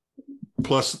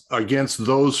 plus against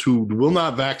those who will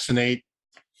not vaccinate,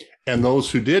 and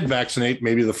those who did vaccinate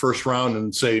maybe the first round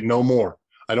and say, no more.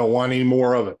 I don't want any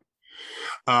more of it.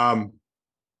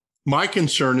 My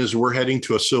concern is we're heading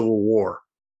to a civil war.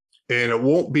 And it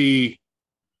won't be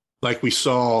like we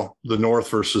saw the North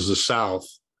versus the South,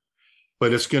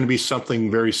 but it's going to be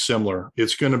something very similar.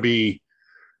 It's going to be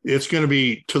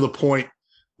to the point.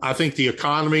 I think the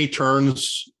economy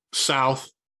turns south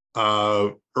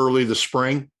early this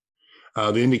spring.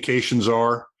 The indications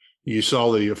are you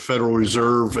saw the Federal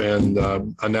Reserve and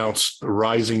announced the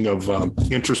rising of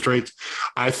interest rates.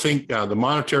 I think the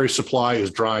monetary supply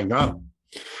is drying up.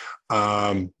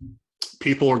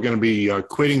 People are going to be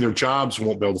quitting their jobs,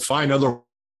 won't be able to find other.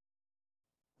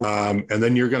 And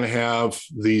then you're going to have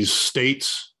these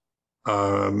states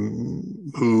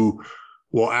who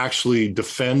will actually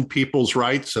defend people's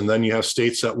rights. And then you have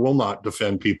states that will not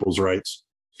defend people's rights.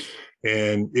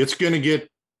 And it's going to get,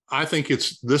 I think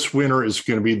this winter is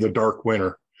going to be the dark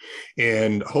winter.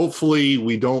 And hopefully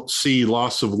we don't see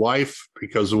loss of life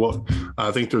because of what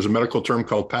I think there's a medical term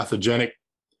called pathogenic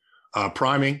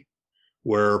priming,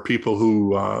 where people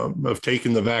who have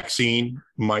taken the vaccine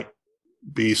might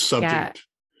be subject.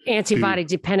 Yeah. Antibody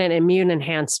dependent immune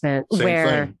enhancement,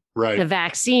 where thing. Right. The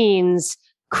vaccines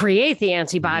create the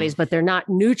antibodies, but they're not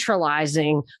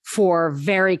neutralizing for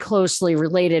very closely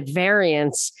related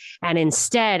variants, and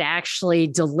instead actually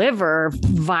deliver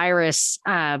virus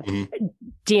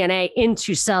DNA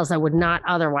into cells that would not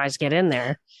otherwise get in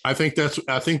there. I think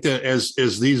that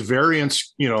as these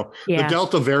variants, the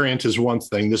Delta variant is one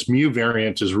thing. This Mu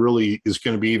variant is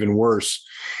going to be even worse.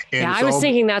 And I was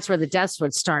thinking that's where the deaths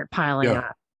would start piling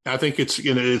up. I think it's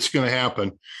going to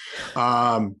happen.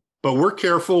 But we're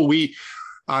careful.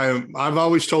 I've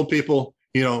always told people,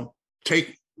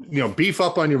 beef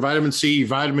up on your vitamin C,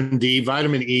 vitamin D,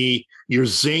 vitamin E, your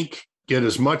zinc, get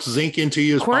as much zinc into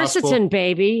you as possible. Quercetin,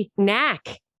 baby,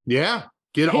 NAC. Yeah.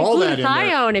 Get all that in there.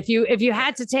 Glutathione, if you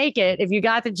had to take it, if you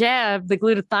got the jab, the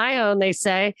glutathione, they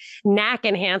say NAC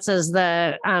enhances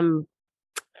the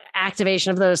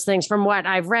activation of those things from what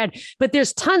I've read. But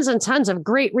there's tons and tons of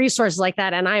great resources like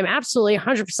that. And I'm absolutely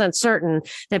 100% certain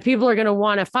that people are going to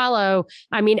want to follow.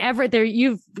 I mean,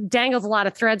 you've dangled a lot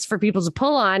of threads for people to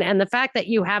pull on. And the fact that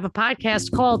you have a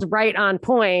podcast called Right on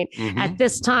Point at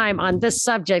this time on this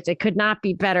subject, it could not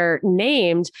be better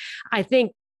named. I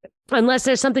think, unless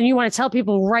there's something you want to tell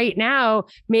people right now,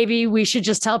 maybe we should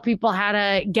just tell people how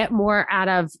to get more out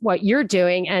of what you're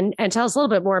doing and tell us a little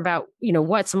bit more about,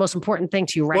 what's the most important thing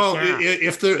to you now.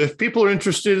 If people are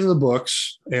interested in the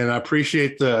books, and I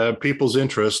appreciate the people's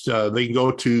interest, they can go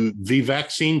to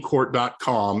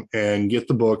thevaccinecourt.com and get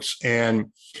the books.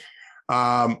 And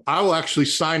I will actually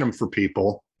sign them for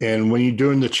people. And when you're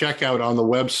doing the checkout on the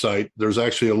website, there's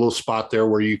actually a little spot there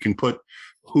where you can put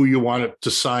who you want it to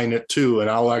sign it to, and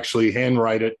I'll actually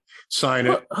handwrite it, sign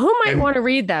it. Who might want to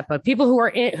read that book? People who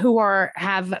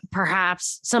have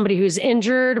perhaps somebody who's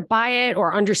injured by it,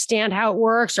 or understand how it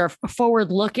works, or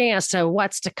forward looking as to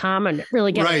what's to come, and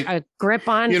really get a grip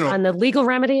on the legal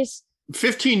remedies.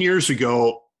 15 years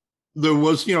ago, there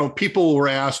was, people were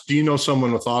asked, do you know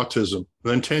someone with autism?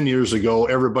 Then 10 years ago,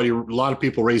 a lot of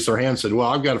people raised their hand and said, well,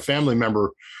 I've got a family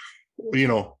member,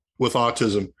 with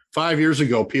autism. 5 years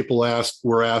ago, people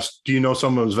were asked, do you know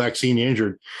someone who's vaccine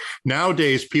injured?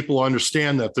 Nowadays, people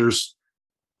understand that there's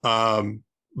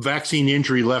vaccine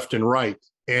injury left and right,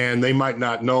 and they might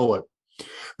not know it.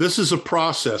 This is a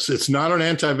process. It's not an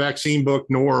anti-vaccine book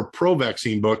nor a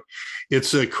pro-vaccine book.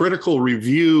 It's a critical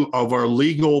review of our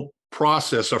legal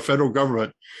process, our federal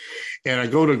government. And I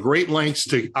go to great lengths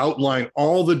to outline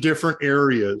all the different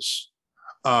areas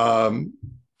of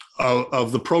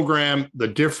the program, the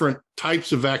different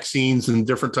types of vaccines and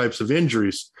different types of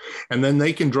injuries. And then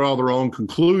they can draw their own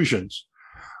conclusions.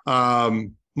 My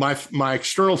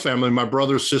external family, my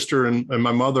brother, sister, and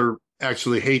my mother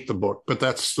actually hate the book, but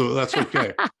that's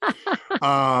okay.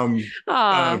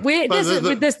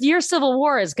 This year's Civil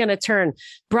War is going to turn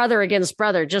brother against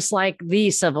brother, just like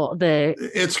it'll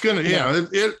between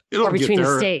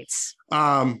the states.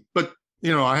 But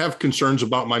I have concerns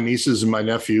about my nieces and my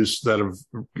nephews that have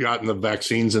gotten the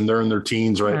vaccines, and they're in their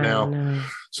teens right now. No.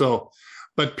 So,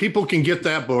 but people can get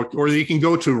that book, or you can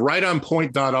go to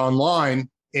rightonpoint.online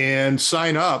and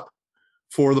sign up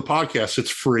for the podcast.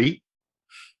 It's free.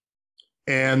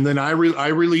 And then I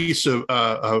release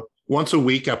once a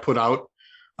week. I put out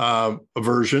a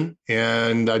version,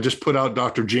 and I just put out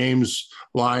Dr. James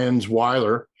Lyons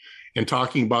Weiler and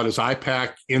talking about his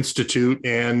IPAC Institute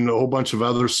and a whole bunch of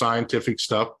other scientific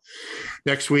stuff.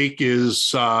 Next week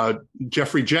is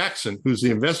Jeffrey Jackson, who's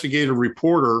the investigative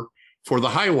reporter for the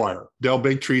High Wire, Del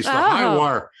Bigtree's The High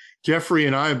Wire. Jeffrey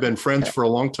and I have been friends for a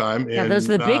long time. Yeah, those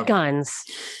are the big guns.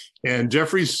 And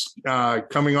Jeffrey's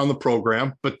coming on the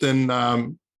program, but then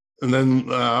I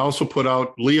also put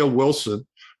out Leah Wilson,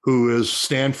 who is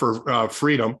Stand for Your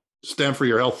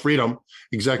Health Freedom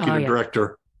executive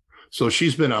director. So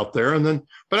she's been out there,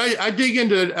 but I dig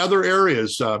into other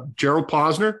areas. Gerald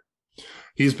Posner,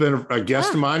 he's been a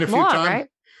guest of mine a few times.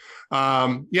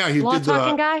 Right? He law did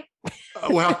talking guy.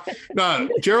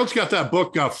 Gerald's got that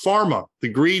book, Pharma: The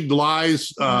Greed,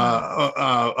 Lies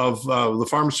of the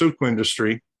Pharmaceutical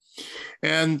Industry.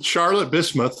 And Charlotte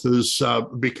Bismuth, who's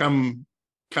become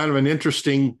kind of an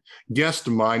interesting guest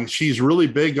of mine. She's really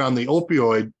big on the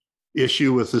opioid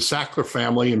issue with the Sackler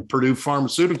family and Purdue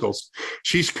Pharmaceuticals.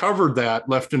 She's covered that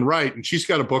left and right, and she's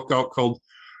got a book out called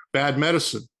Bad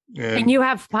Medicine. And you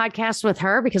have podcasts with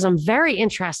her, because I'm very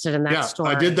interested in that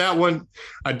story. I did that one.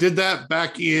 I did that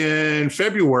back in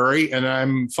February, and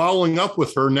I'm following up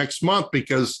with her next month,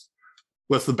 because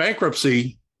with the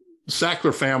bankruptcy,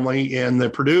 Sackler family and the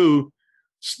Purdue,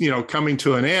 coming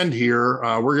to an end here,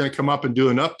 we're going to come up and do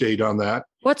an update on that.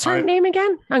 What's her name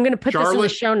again? I'm going to put this in the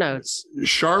show notes.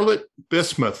 Charlotte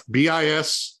Bismuth,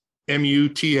 Bismuth.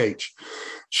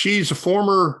 She's a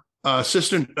former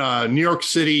assistant New York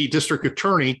City district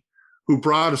attorney who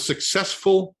brought a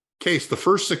successful case, the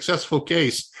first successful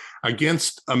case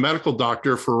against a medical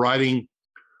doctor for writing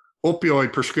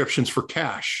opioid prescriptions for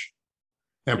cash,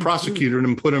 and prosecuted him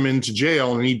and put him into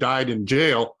jail, and he died in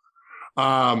jail.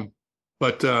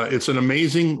 But it's an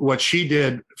amazing what she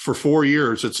did for 4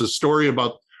 years. It's a story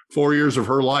about 4 years of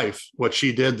her life, what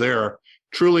she did there.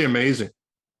 Truly amazing.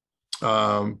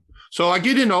 So I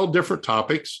get in all different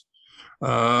topics.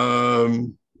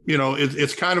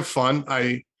 It's kind of fun.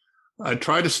 I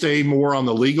try to stay more on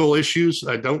the legal issues.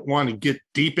 I don't want to get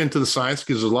deep into the science,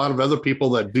 because there's a lot of other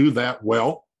people that do that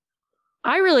well.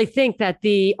 I really think that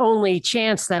the only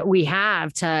chance that we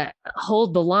have to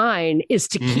hold the line is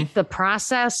to keep the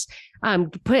process,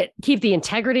 keep the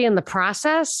integrity in the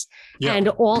process, and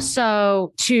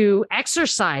also to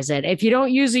exercise it. If you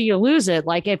don't use it, you lose it.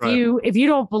 Like if you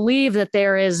don't believe that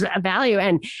there is a value,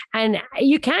 and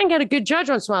you can get a good judge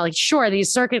once in a while. Like, sure,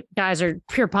 these circuit guys are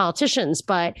pure politicians,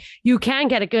 but you can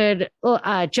get a good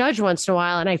judge once in a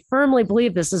while. And I firmly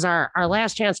believe this is our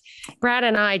last chance. Brad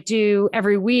and I do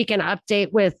every week an update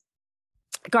with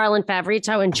Garland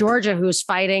Favorito in Georgia, who's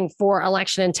fighting for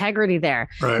election integrity there.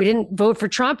 Right. We didn't vote for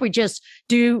Trump. We just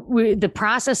the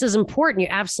process is important. You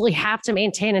absolutely have to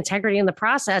maintain integrity in the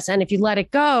process. And if you let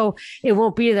it go, it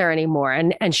won't be there anymore.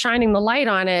 And shining the light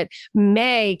on it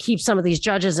may keep some of these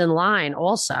judges in line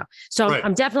also. So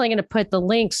I'm definitely going to put the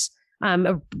links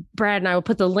Brad and I will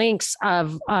put the links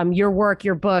of your work,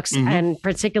 your books, and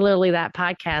particularly that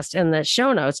podcast in the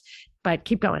show notes. But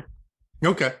keep going.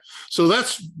 Okay. So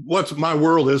that's what my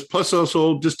world is. Plus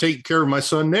also just taking care of my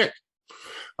son, Nick.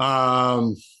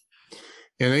 And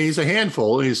he's a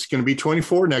handful. He's going to be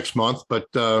 24 next month, but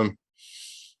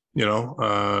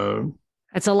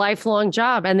it's a lifelong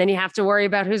job. And then you have to worry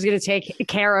about who's going to take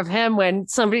care of him when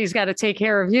somebody's got to take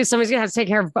care of you. Somebody's going to have to take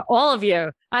care of all of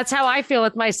you. That's how I feel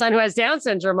with my son who has Down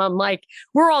syndrome. I'm like,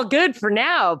 we're all good for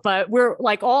now, but we're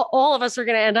like, all of us are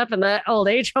going to end up in the old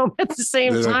age home at the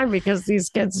same time because these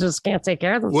kids just can't take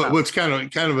care of themselves. What's kind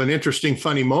of an interesting,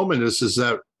 funny moment is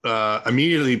that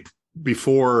immediately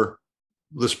before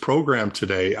this program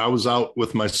today, I was out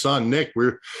with my son, Nick.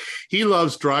 He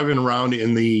loves driving around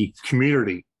in the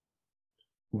community,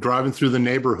 driving through the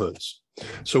neighborhoods.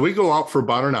 So we go out for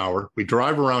about an hour. We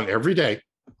drive around every day.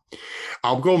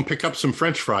 I'll go and pick up some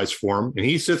French fries for him. And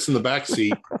he sits in the back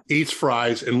seat, eats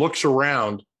fries, and looks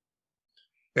around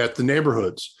at the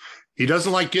neighborhoods. He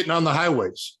doesn't like getting on the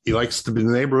highways. He likes to be in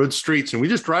the neighborhood streets. And we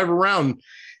just drive around.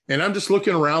 And I'm just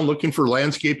looking around, looking for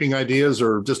landscaping ideas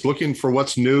or just looking for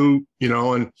what's new,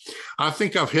 and I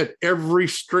think I've hit every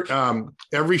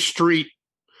street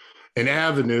and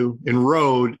avenue and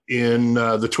road in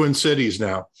the Twin Cities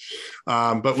now.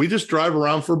 But we just drive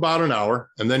around for about an hour.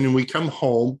 And then when we come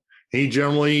home, he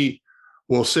generally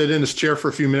will sit in his chair for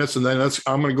a few minutes. And then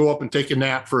I'm going to go up and take a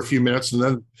nap for a few minutes. And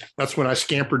then that's when I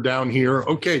scamper down here.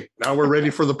 Okay, now we're ready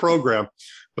for the program.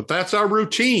 But that's our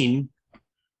routine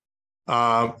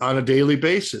on a daily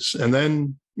basis. And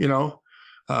then,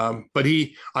 but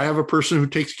I have a person who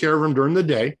takes care of him during the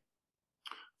day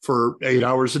for 8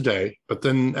 hours a day. But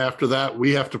then after that,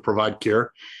 we have to provide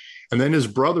care. And then his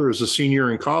brother is a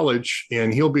senior in college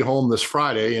and he'll be home this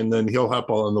Friday and then he'll help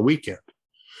on the weekend.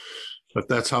 But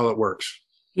that's how it works.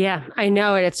 Yeah, I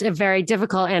know it. It's very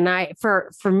difficult. And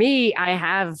for me, I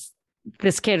have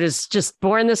this kid is just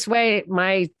born this way.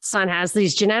 My son has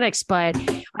these genetics, but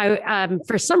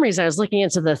for some reason I was looking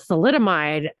into the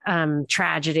thalidomide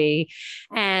tragedy,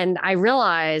 and I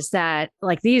realized that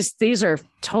like these are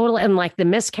total, and like the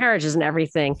miscarriages and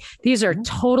everything, these are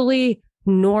totally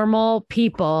normal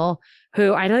people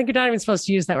who, I don't think you're not even supposed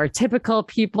to use that word, typical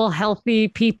people, healthy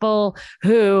people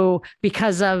who,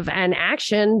 because of an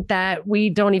action that we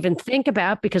don't even think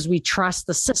about because we trust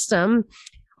the system,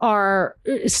 are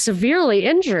severely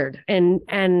injured, and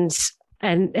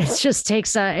it just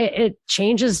takes it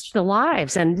changes the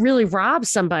lives and really robs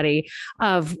somebody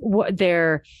of what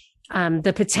their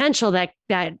the potential that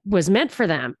was meant for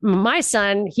them. My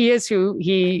son, he is who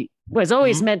he was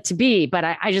always meant to be, but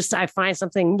I find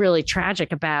something really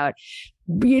tragic about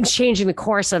changing the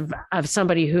course of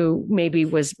somebody who maybe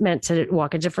was meant to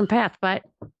walk a different path, but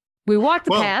we walked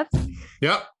the path.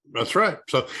 Yeah, that's right.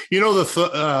 So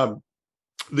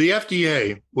the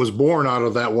FDA was born out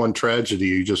of that one tragedy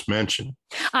you just mentioned.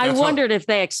 I wondered if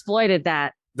they exploited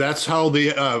that. That's how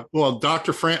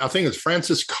Dr. I think it's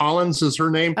Frances Collins is her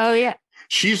name. Oh, yeah.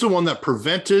 She's the one that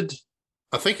prevented,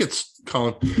 I think it's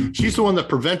Collins. She's the one that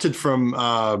prevented from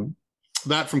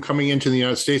that from coming into the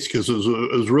United States because it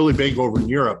was really big over in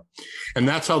Europe. And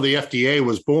that's how the FDA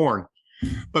was born.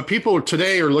 But people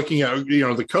today are looking at,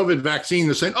 the COVID vaccine.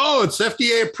 They're saying, oh, it's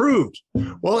FDA approved.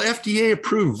 Well, FDA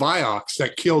approved Vioxx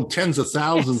that killed tens of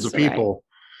thousands of people.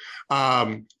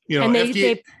 Right.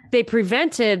 And they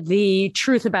prevented the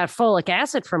truth about folic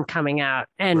acid from coming out,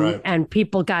 and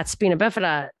people got spina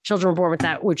bifida. Children were born with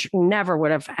that, which never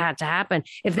would have had to happen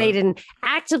if they didn't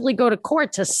actively go to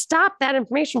court to stop that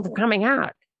information from coming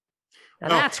out. Now,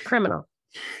 that's criminal.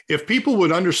 If people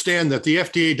would understand that the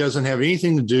FDA doesn't have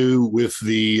anything to do with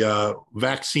the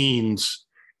vaccines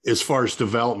as far as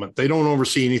development, they don't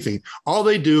oversee anything. All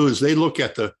they do is they look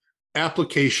at the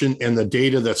application and the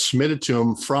data that's submitted to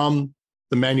them from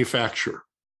the manufacturer.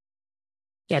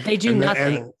 Yeah, they do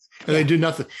nothing. They do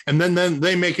nothing. And then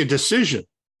they make a decision.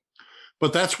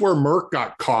 But that's where Merck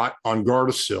got caught on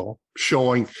Gardasil,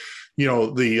 showing,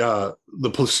 the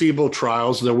placebo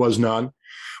trials, there was none.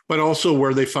 But also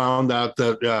where they found out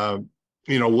that,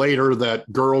 later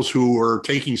that girls who were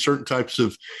taking certain types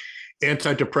of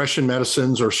antidepressant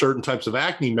medicines or certain types of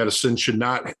acne medicine should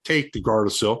not take the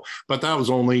Gardasil, but that was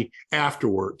only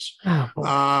afterwards.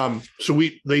 So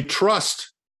they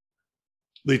trust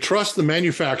the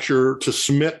manufacturer to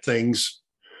submit things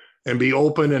and be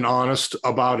open and honest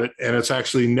about it. And it's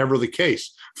actually never the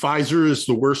case. Pfizer is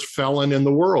the worst felon in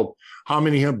the world. How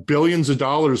many have billions of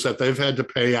dollars that they've had to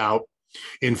pay out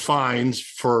in fines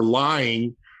for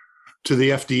lying to the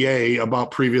FDA about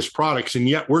previous products, and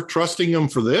yet we're trusting them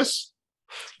for this?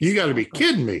 You got to be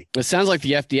kidding me. It sounds like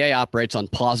the FDA operates on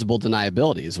plausible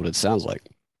deniability is what it sounds like.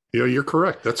 Yeah, you're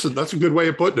correct. That's a good way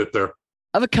of putting it there.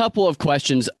 I have a couple of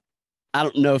questions. I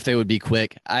don't know if they would be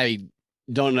quick. I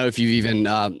don't know if you've even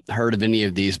heard of any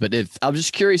of these, but I'm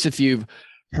just curious if you've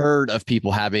heard of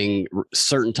people having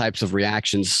certain types of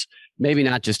reactions, maybe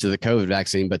not just to the COVID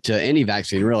vaccine, but to any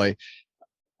vaccine, really.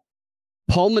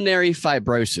 Pulmonary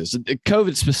fibrosis,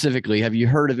 COVID specifically. Have you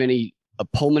heard of any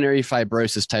pulmonary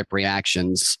fibrosis type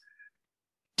reactions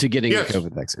to getting the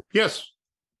COVID vaccine? Yes.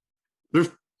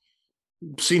 They've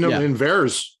seen them in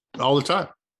VAERS all the time.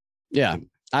 Yeah.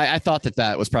 I thought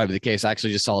that was probably the case. I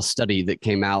actually just saw a study that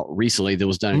came out recently that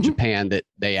was done in Japan that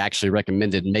they actually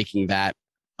recommended making that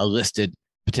a listed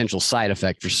potential side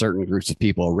effect for certain groups of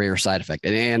people, a rare side effect,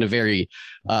 and a very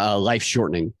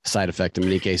life-shortening side effect in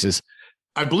many cases.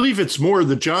 I believe it's more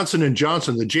the Johnson &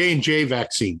 Johnson, the J&J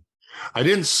vaccine. I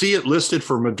didn't see it listed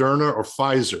for Moderna or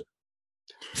Pfizer.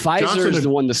 Pfizer is the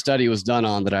one the study was done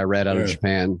on that I read out of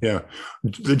Japan. Yeah.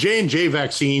 The J&J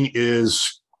vaccine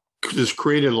has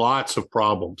created lots of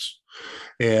problems.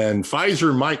 And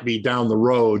Pfizer might be down the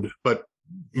road, but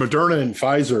Moderna and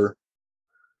Pfizer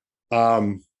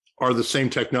are the same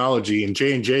technology, and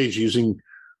J&J is using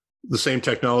the same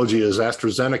technology as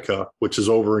AstraZeneca, which is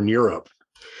over in Europe.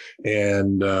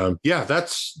 And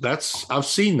that's I've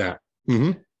seen that.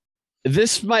 Mm-hmm.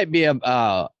 This might be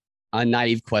a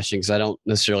naive question because I don't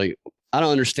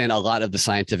understand a lot of the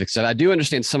scientific stuff. I do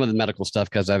understand some of the medical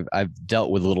stuff because I've dealt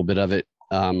with a little bit of it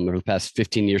over the past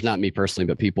 15 years, not me personally,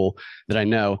 but people that I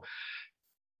know.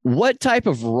 What type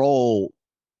of role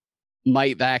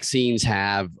might vaccines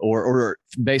have, or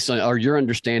based on, or your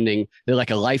understanding that like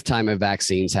a lifetime of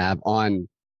vaccines have on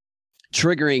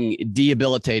triggering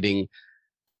debilitating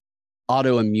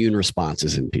autoimmune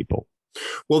responses in people?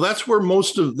 Well, that's where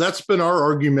that's been our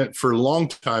argument for a long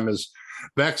time is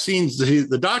vaccines.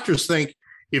 The doctors think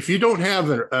if you don't have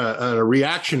a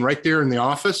reaction right there in the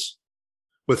office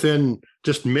within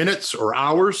just minutes or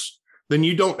hours, then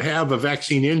you don't have a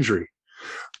vaccine injury.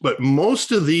 But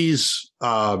most of these,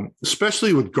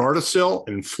 especially with Gardasil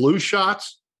and flu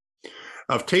shots,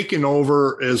 have taken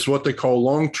over as what they call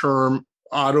long-term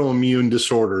autoimmune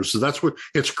disorders. So that's what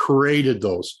it's created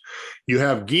those. You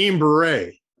have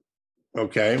Guillain-Barré,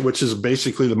 okay, which is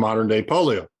basically the modern day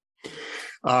polio.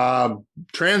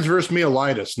 Transverse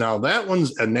myelitis. Now that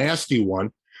one's a nasty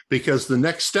one because the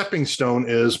next stepping stone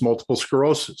is multiple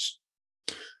sclerosis.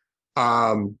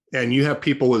 And you have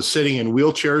people sitting in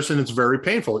wheelchairs and it's very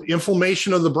painful.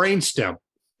 Inflammation of the brainstem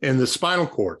and the spinal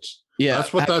cords. Yeah.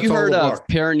 That's what have that's you all heard about. of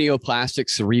paraneoplastic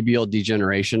cerebral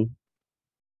degeneration?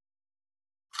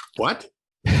 What?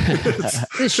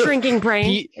 The shrinking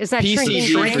brain. Is that PCD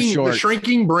shrinking brain? for short. The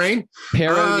shrinking brain.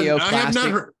 Paraneoplastic I have not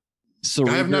heard.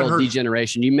 cerebral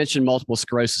degeneration. You mentioned multiple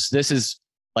sclerosis. This is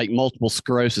like multiple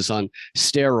sclerosis on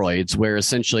steroids, where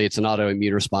essentially it's an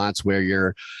autoimmune response where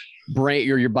your brain,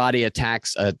 your body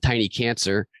attacks a tiny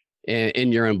cancer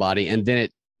in your own body, and then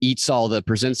it eats all the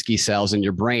Brzezinski cells in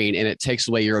your brain, and it takes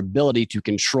away your ability to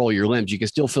control your limbs. You can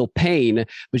still feel pain,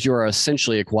 but you are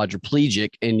essentially a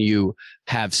quadriplegic, and you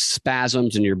have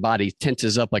spasms, and your body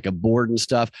tenses up like a board and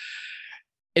stuff.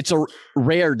 It's a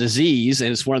rare disease,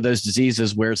 and it's one of those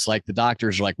diseases where it's like the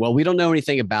doctors are like, well, we don't know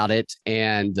anything about it,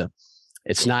 and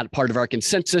it's not part of our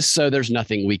consensus, so there's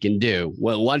nothing we can do.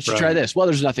 Well, why don't you try this? Well,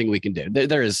 there's nothing we can do.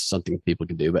 There is something people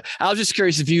can do, but I was just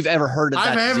curious if you've ever heard of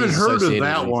that. I haven't heard of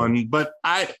that one, but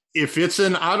if it's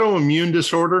an autoimmune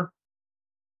disorder,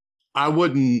 I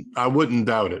wouldn't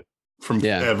doubt it from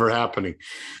ever happening,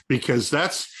 because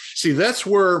that's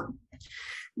where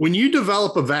when you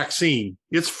develop a vaccine,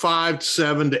 it's 5,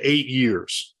 7 to 8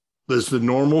 years. There's the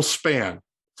normal span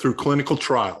through clinical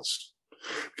trials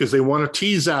because they want to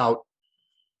tease out.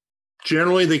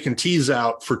 Generally, they can tease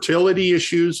out fertility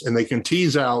issues and they can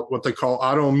tease out what they call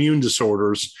autoimmune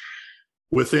disorders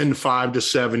within 5 to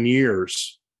 7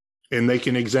 years. And they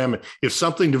can examine if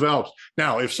something develops.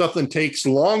 Now, if something takes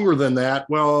longer than that,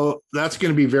 well, that's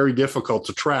going to be very difficult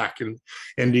to track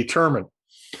and determine.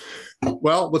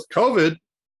 Well, with COVID,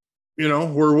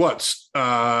 we're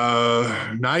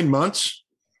 9 months?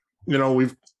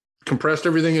 We've compressed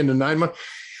everything into 9 months.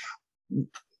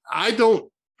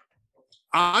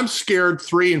 I'm scared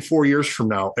 3 and 4 years from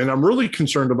now, and I'm really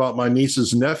concerned about my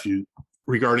nieces and nephew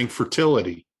regarding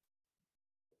fertility.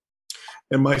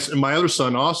 And my other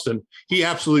son, Austin, he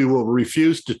absolutely will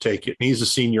refuse to take it, and he's a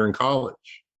senior in college.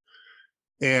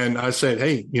 And I said,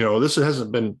 hey, this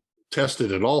hasn't been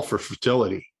tested at all for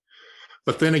fertility.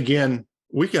 But then again,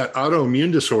 we got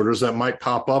autoimmune disorders that might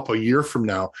pop up a year from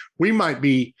now.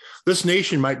 This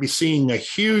nation might be seeing a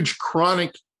huge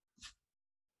chronic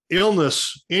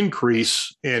illness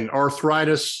increase in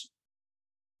arthritis,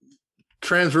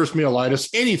 transverse myelitis,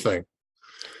 anything.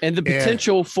 And the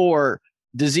potential for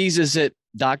diseases that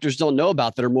doctors don't know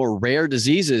about that are more rare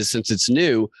diseases, since it's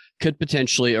new, could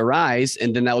potentially arise.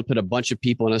 And then that would put a bunch of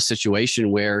people in a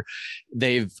situation where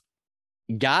they've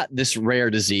got this rare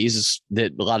disease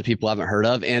that a lot of people haven't heard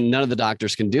of, and none of the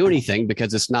doctors can do anything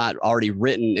because it's not already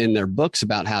written in their books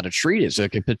about how to treat it. So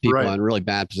it could put people in a really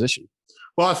bad position.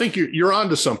 Well, I think you're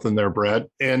onto something there, Brad.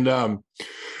 And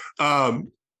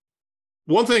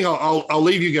one thing I'll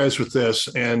leave you guys with this,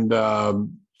 and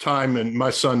time and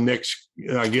my son Nick's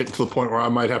getting to the point where I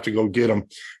might have to go get him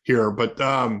here. But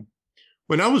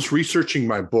when I was researching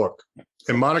my book,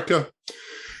 and Monica,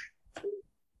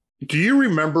 do you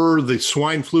remember the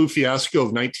swine flu fiasco of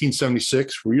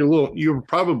 1976? You were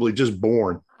probably just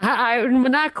born. I'm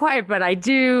not quite, but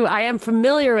I am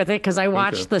familiar with it because I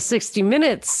watched the 60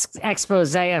 Minutes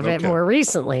expose of it more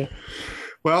recently.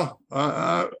 Well,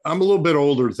 I'm a little bit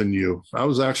older than you. I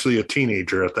was actually a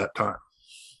teenager at that time.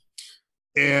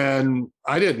 And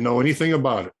I didn't know anything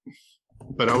about it,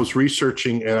 but I was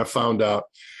researching and I found out.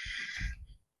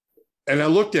 And I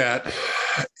looked at,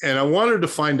 and I wanted to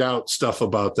find out stuff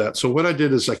about that. So what I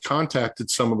did is I contacted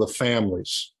some of the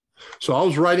families. So I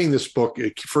was writing this book.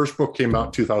 First book came out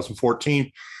in 2014.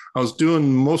 I was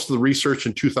doing most of the research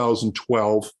in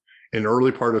 2012 and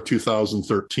early part of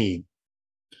 2013.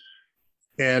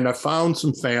 And I found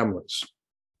some families.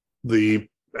 The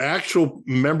actual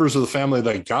members of the family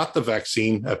that got the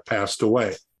vaccine have passed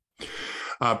away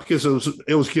because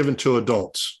it was given to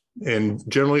adults. And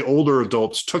generally older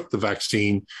adults took the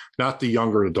vaccine, not the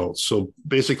younger adults. So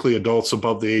basically adults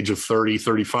above the age of 30,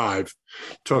 35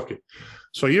 took it.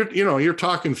 So you're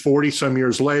talking 40 some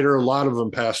years later, a lot of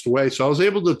them passed away. So I was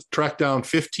able to track down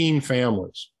 15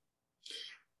 families.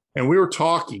 And we were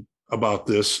talking about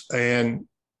this, and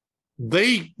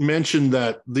they mentioned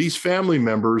that these family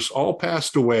members all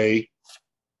passed away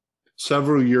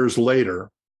several years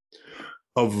later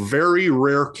of very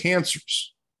rare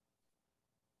cancers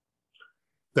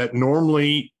that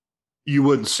normally you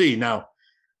wouldn't see. Now,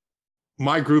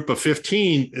 my group of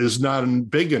 15 is not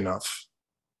big enough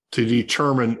to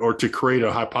determine or to create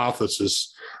a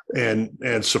hypothesis and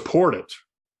support it.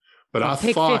 But I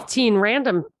thought 15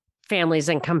 random families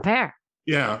and compare.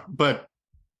 But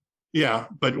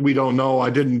we don't know. I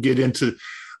don't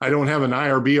have an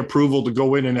IRB approval to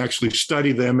go in and actually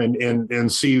study them and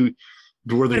see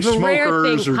were they smokers. If a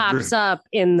rare thing pops up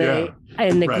in the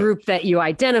group that you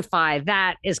identify,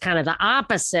 that is kind of the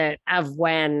opposite of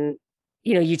when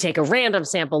you take a random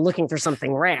sample looking for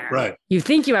something rare. Right. You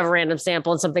think you have a random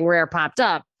sample and something rare popped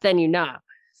up, then you know.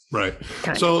 Right.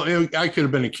 So I could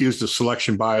have been accused of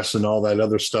selection bias and all that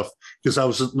other stuff because I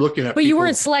was looking at. But you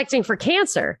weren't selecting for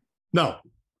cancer. No.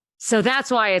 So that's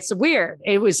why it's weird.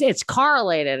 It's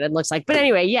correlated. It looks like, but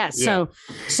anyway, yes. Yeah.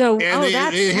 So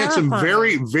it had some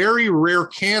very, very rare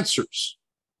cancers.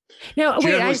 Now,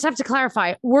 wait, I just have to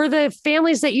clarify. Were the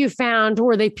families that you found,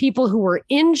 were they people who were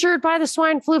injured by the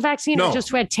swine flu vaccine or just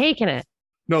who had taken it?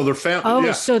 No, they're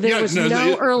family. So there was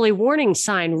no early warning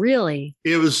sign, really.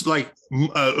 It was like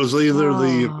it was either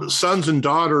the sons and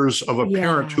daughters of a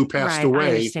parent who passed away. I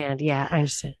understand. Yeah, I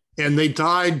understand. And they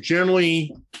died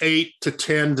generally 8 to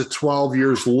 10 to 12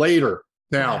 years later.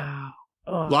 Now,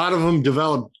 a lot of them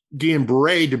developed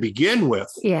Guillain-Barré to begin with.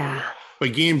 Yeah.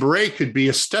 But Guillain-Barré could be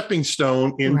a stepping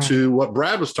stone into what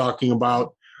Brad was talking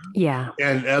about. Yeah.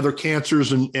 And other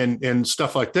cancers and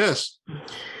stuff like this.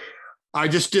 I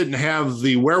just didn't have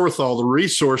the wherewithal, the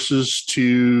resources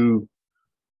to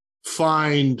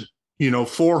find,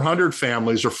 400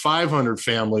 families or 500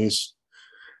 families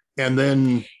and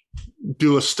then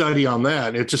do a study on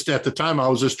that. It just, at the time, I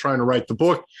was just trying to write the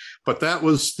book, but that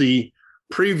was the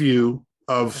preview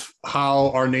of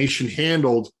how our nation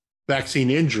handled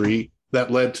vaccine injury that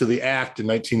led to the act in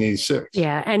 1986.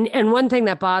 Yeah. And one thing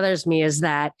that bothers me is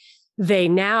that they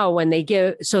now, when they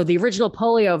give, so the original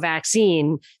polio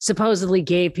vaccine supposedly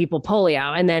gave people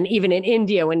polio. And then even in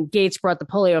India, when Gates brought the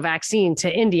polio vaccine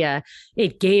to India,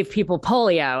 it gave people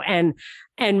polio. And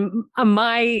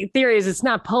my theory is it's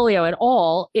not polio at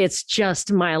all. It's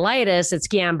just myelitis. It's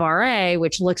Guillain-Barré,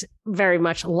 which looks very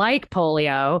much like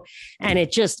polio. And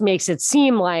it just makes it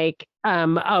seem like,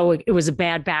 it was a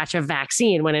bad batch of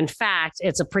vaccine, when in fact,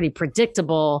 it's a pretty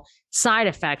predictable side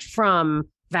effect from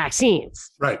vaccines.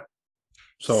 Right.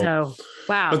 So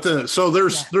wow. But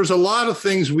there's a lot of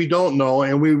things we don't know.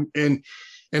 And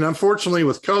unfortunately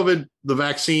with COVID, the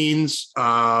vaccines,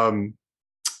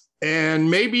 and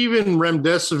maybe even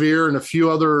remdesivir and a few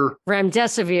other.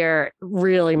 Remdesivir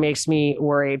really makes me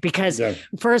worried because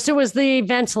first it was the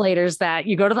ventilators that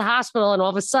you go to the hospital and all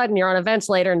of a sudden you're on a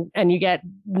ventilator and you get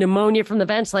pneumonia from the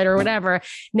ventilator or whatever.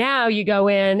 Now you go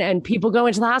in and people go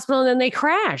into the hospital and then they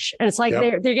crash and it's like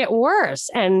they get worse.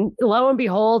 And lo and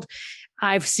behold,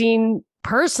 I've seen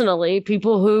personally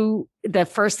people who the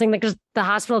first thing that the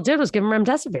hospital did was give them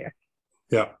remdesivir.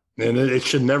 Yeah. And we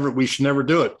should never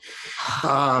do it.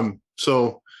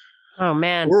 Oh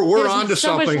man, we're on to so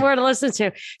something. much more to listen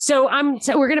to. So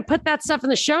we're going to put that stuff in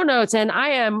the show notes. And I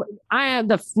am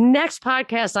the next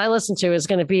podcast I listen to is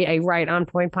going to be a Right on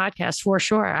Point podcast for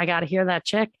sure. I got to hear that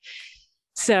chick.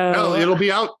 So it'll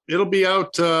be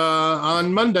out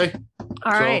on Monday.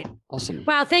 All right. Awesome.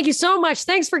 Wow. Thank you so much.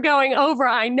 Thanks for going over.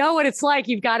 I know what it's like.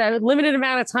 You've got a limited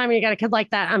amount of time and you got a kid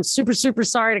like that. I'm super, super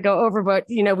sorry to go over, but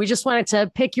we just wanted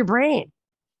to pick your brain.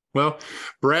 Well,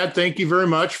 Brad, thank you very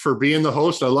much for being the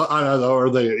host. Or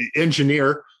the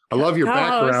engineer. I love your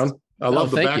background. I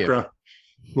love the background.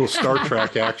 Little Star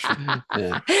Trek action.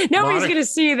 Nobody's going to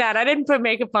see that. I didn't put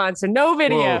makeup on, so no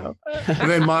video. And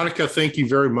then Monica, thank you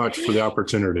very much for the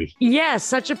opportunity. Yes,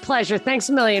 such a pleasure. Thanks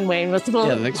a million, Wayne.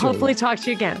 We'll hopefully talk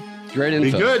to you again. Great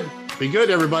info. Be good,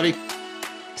 everybody.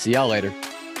 See y'all later.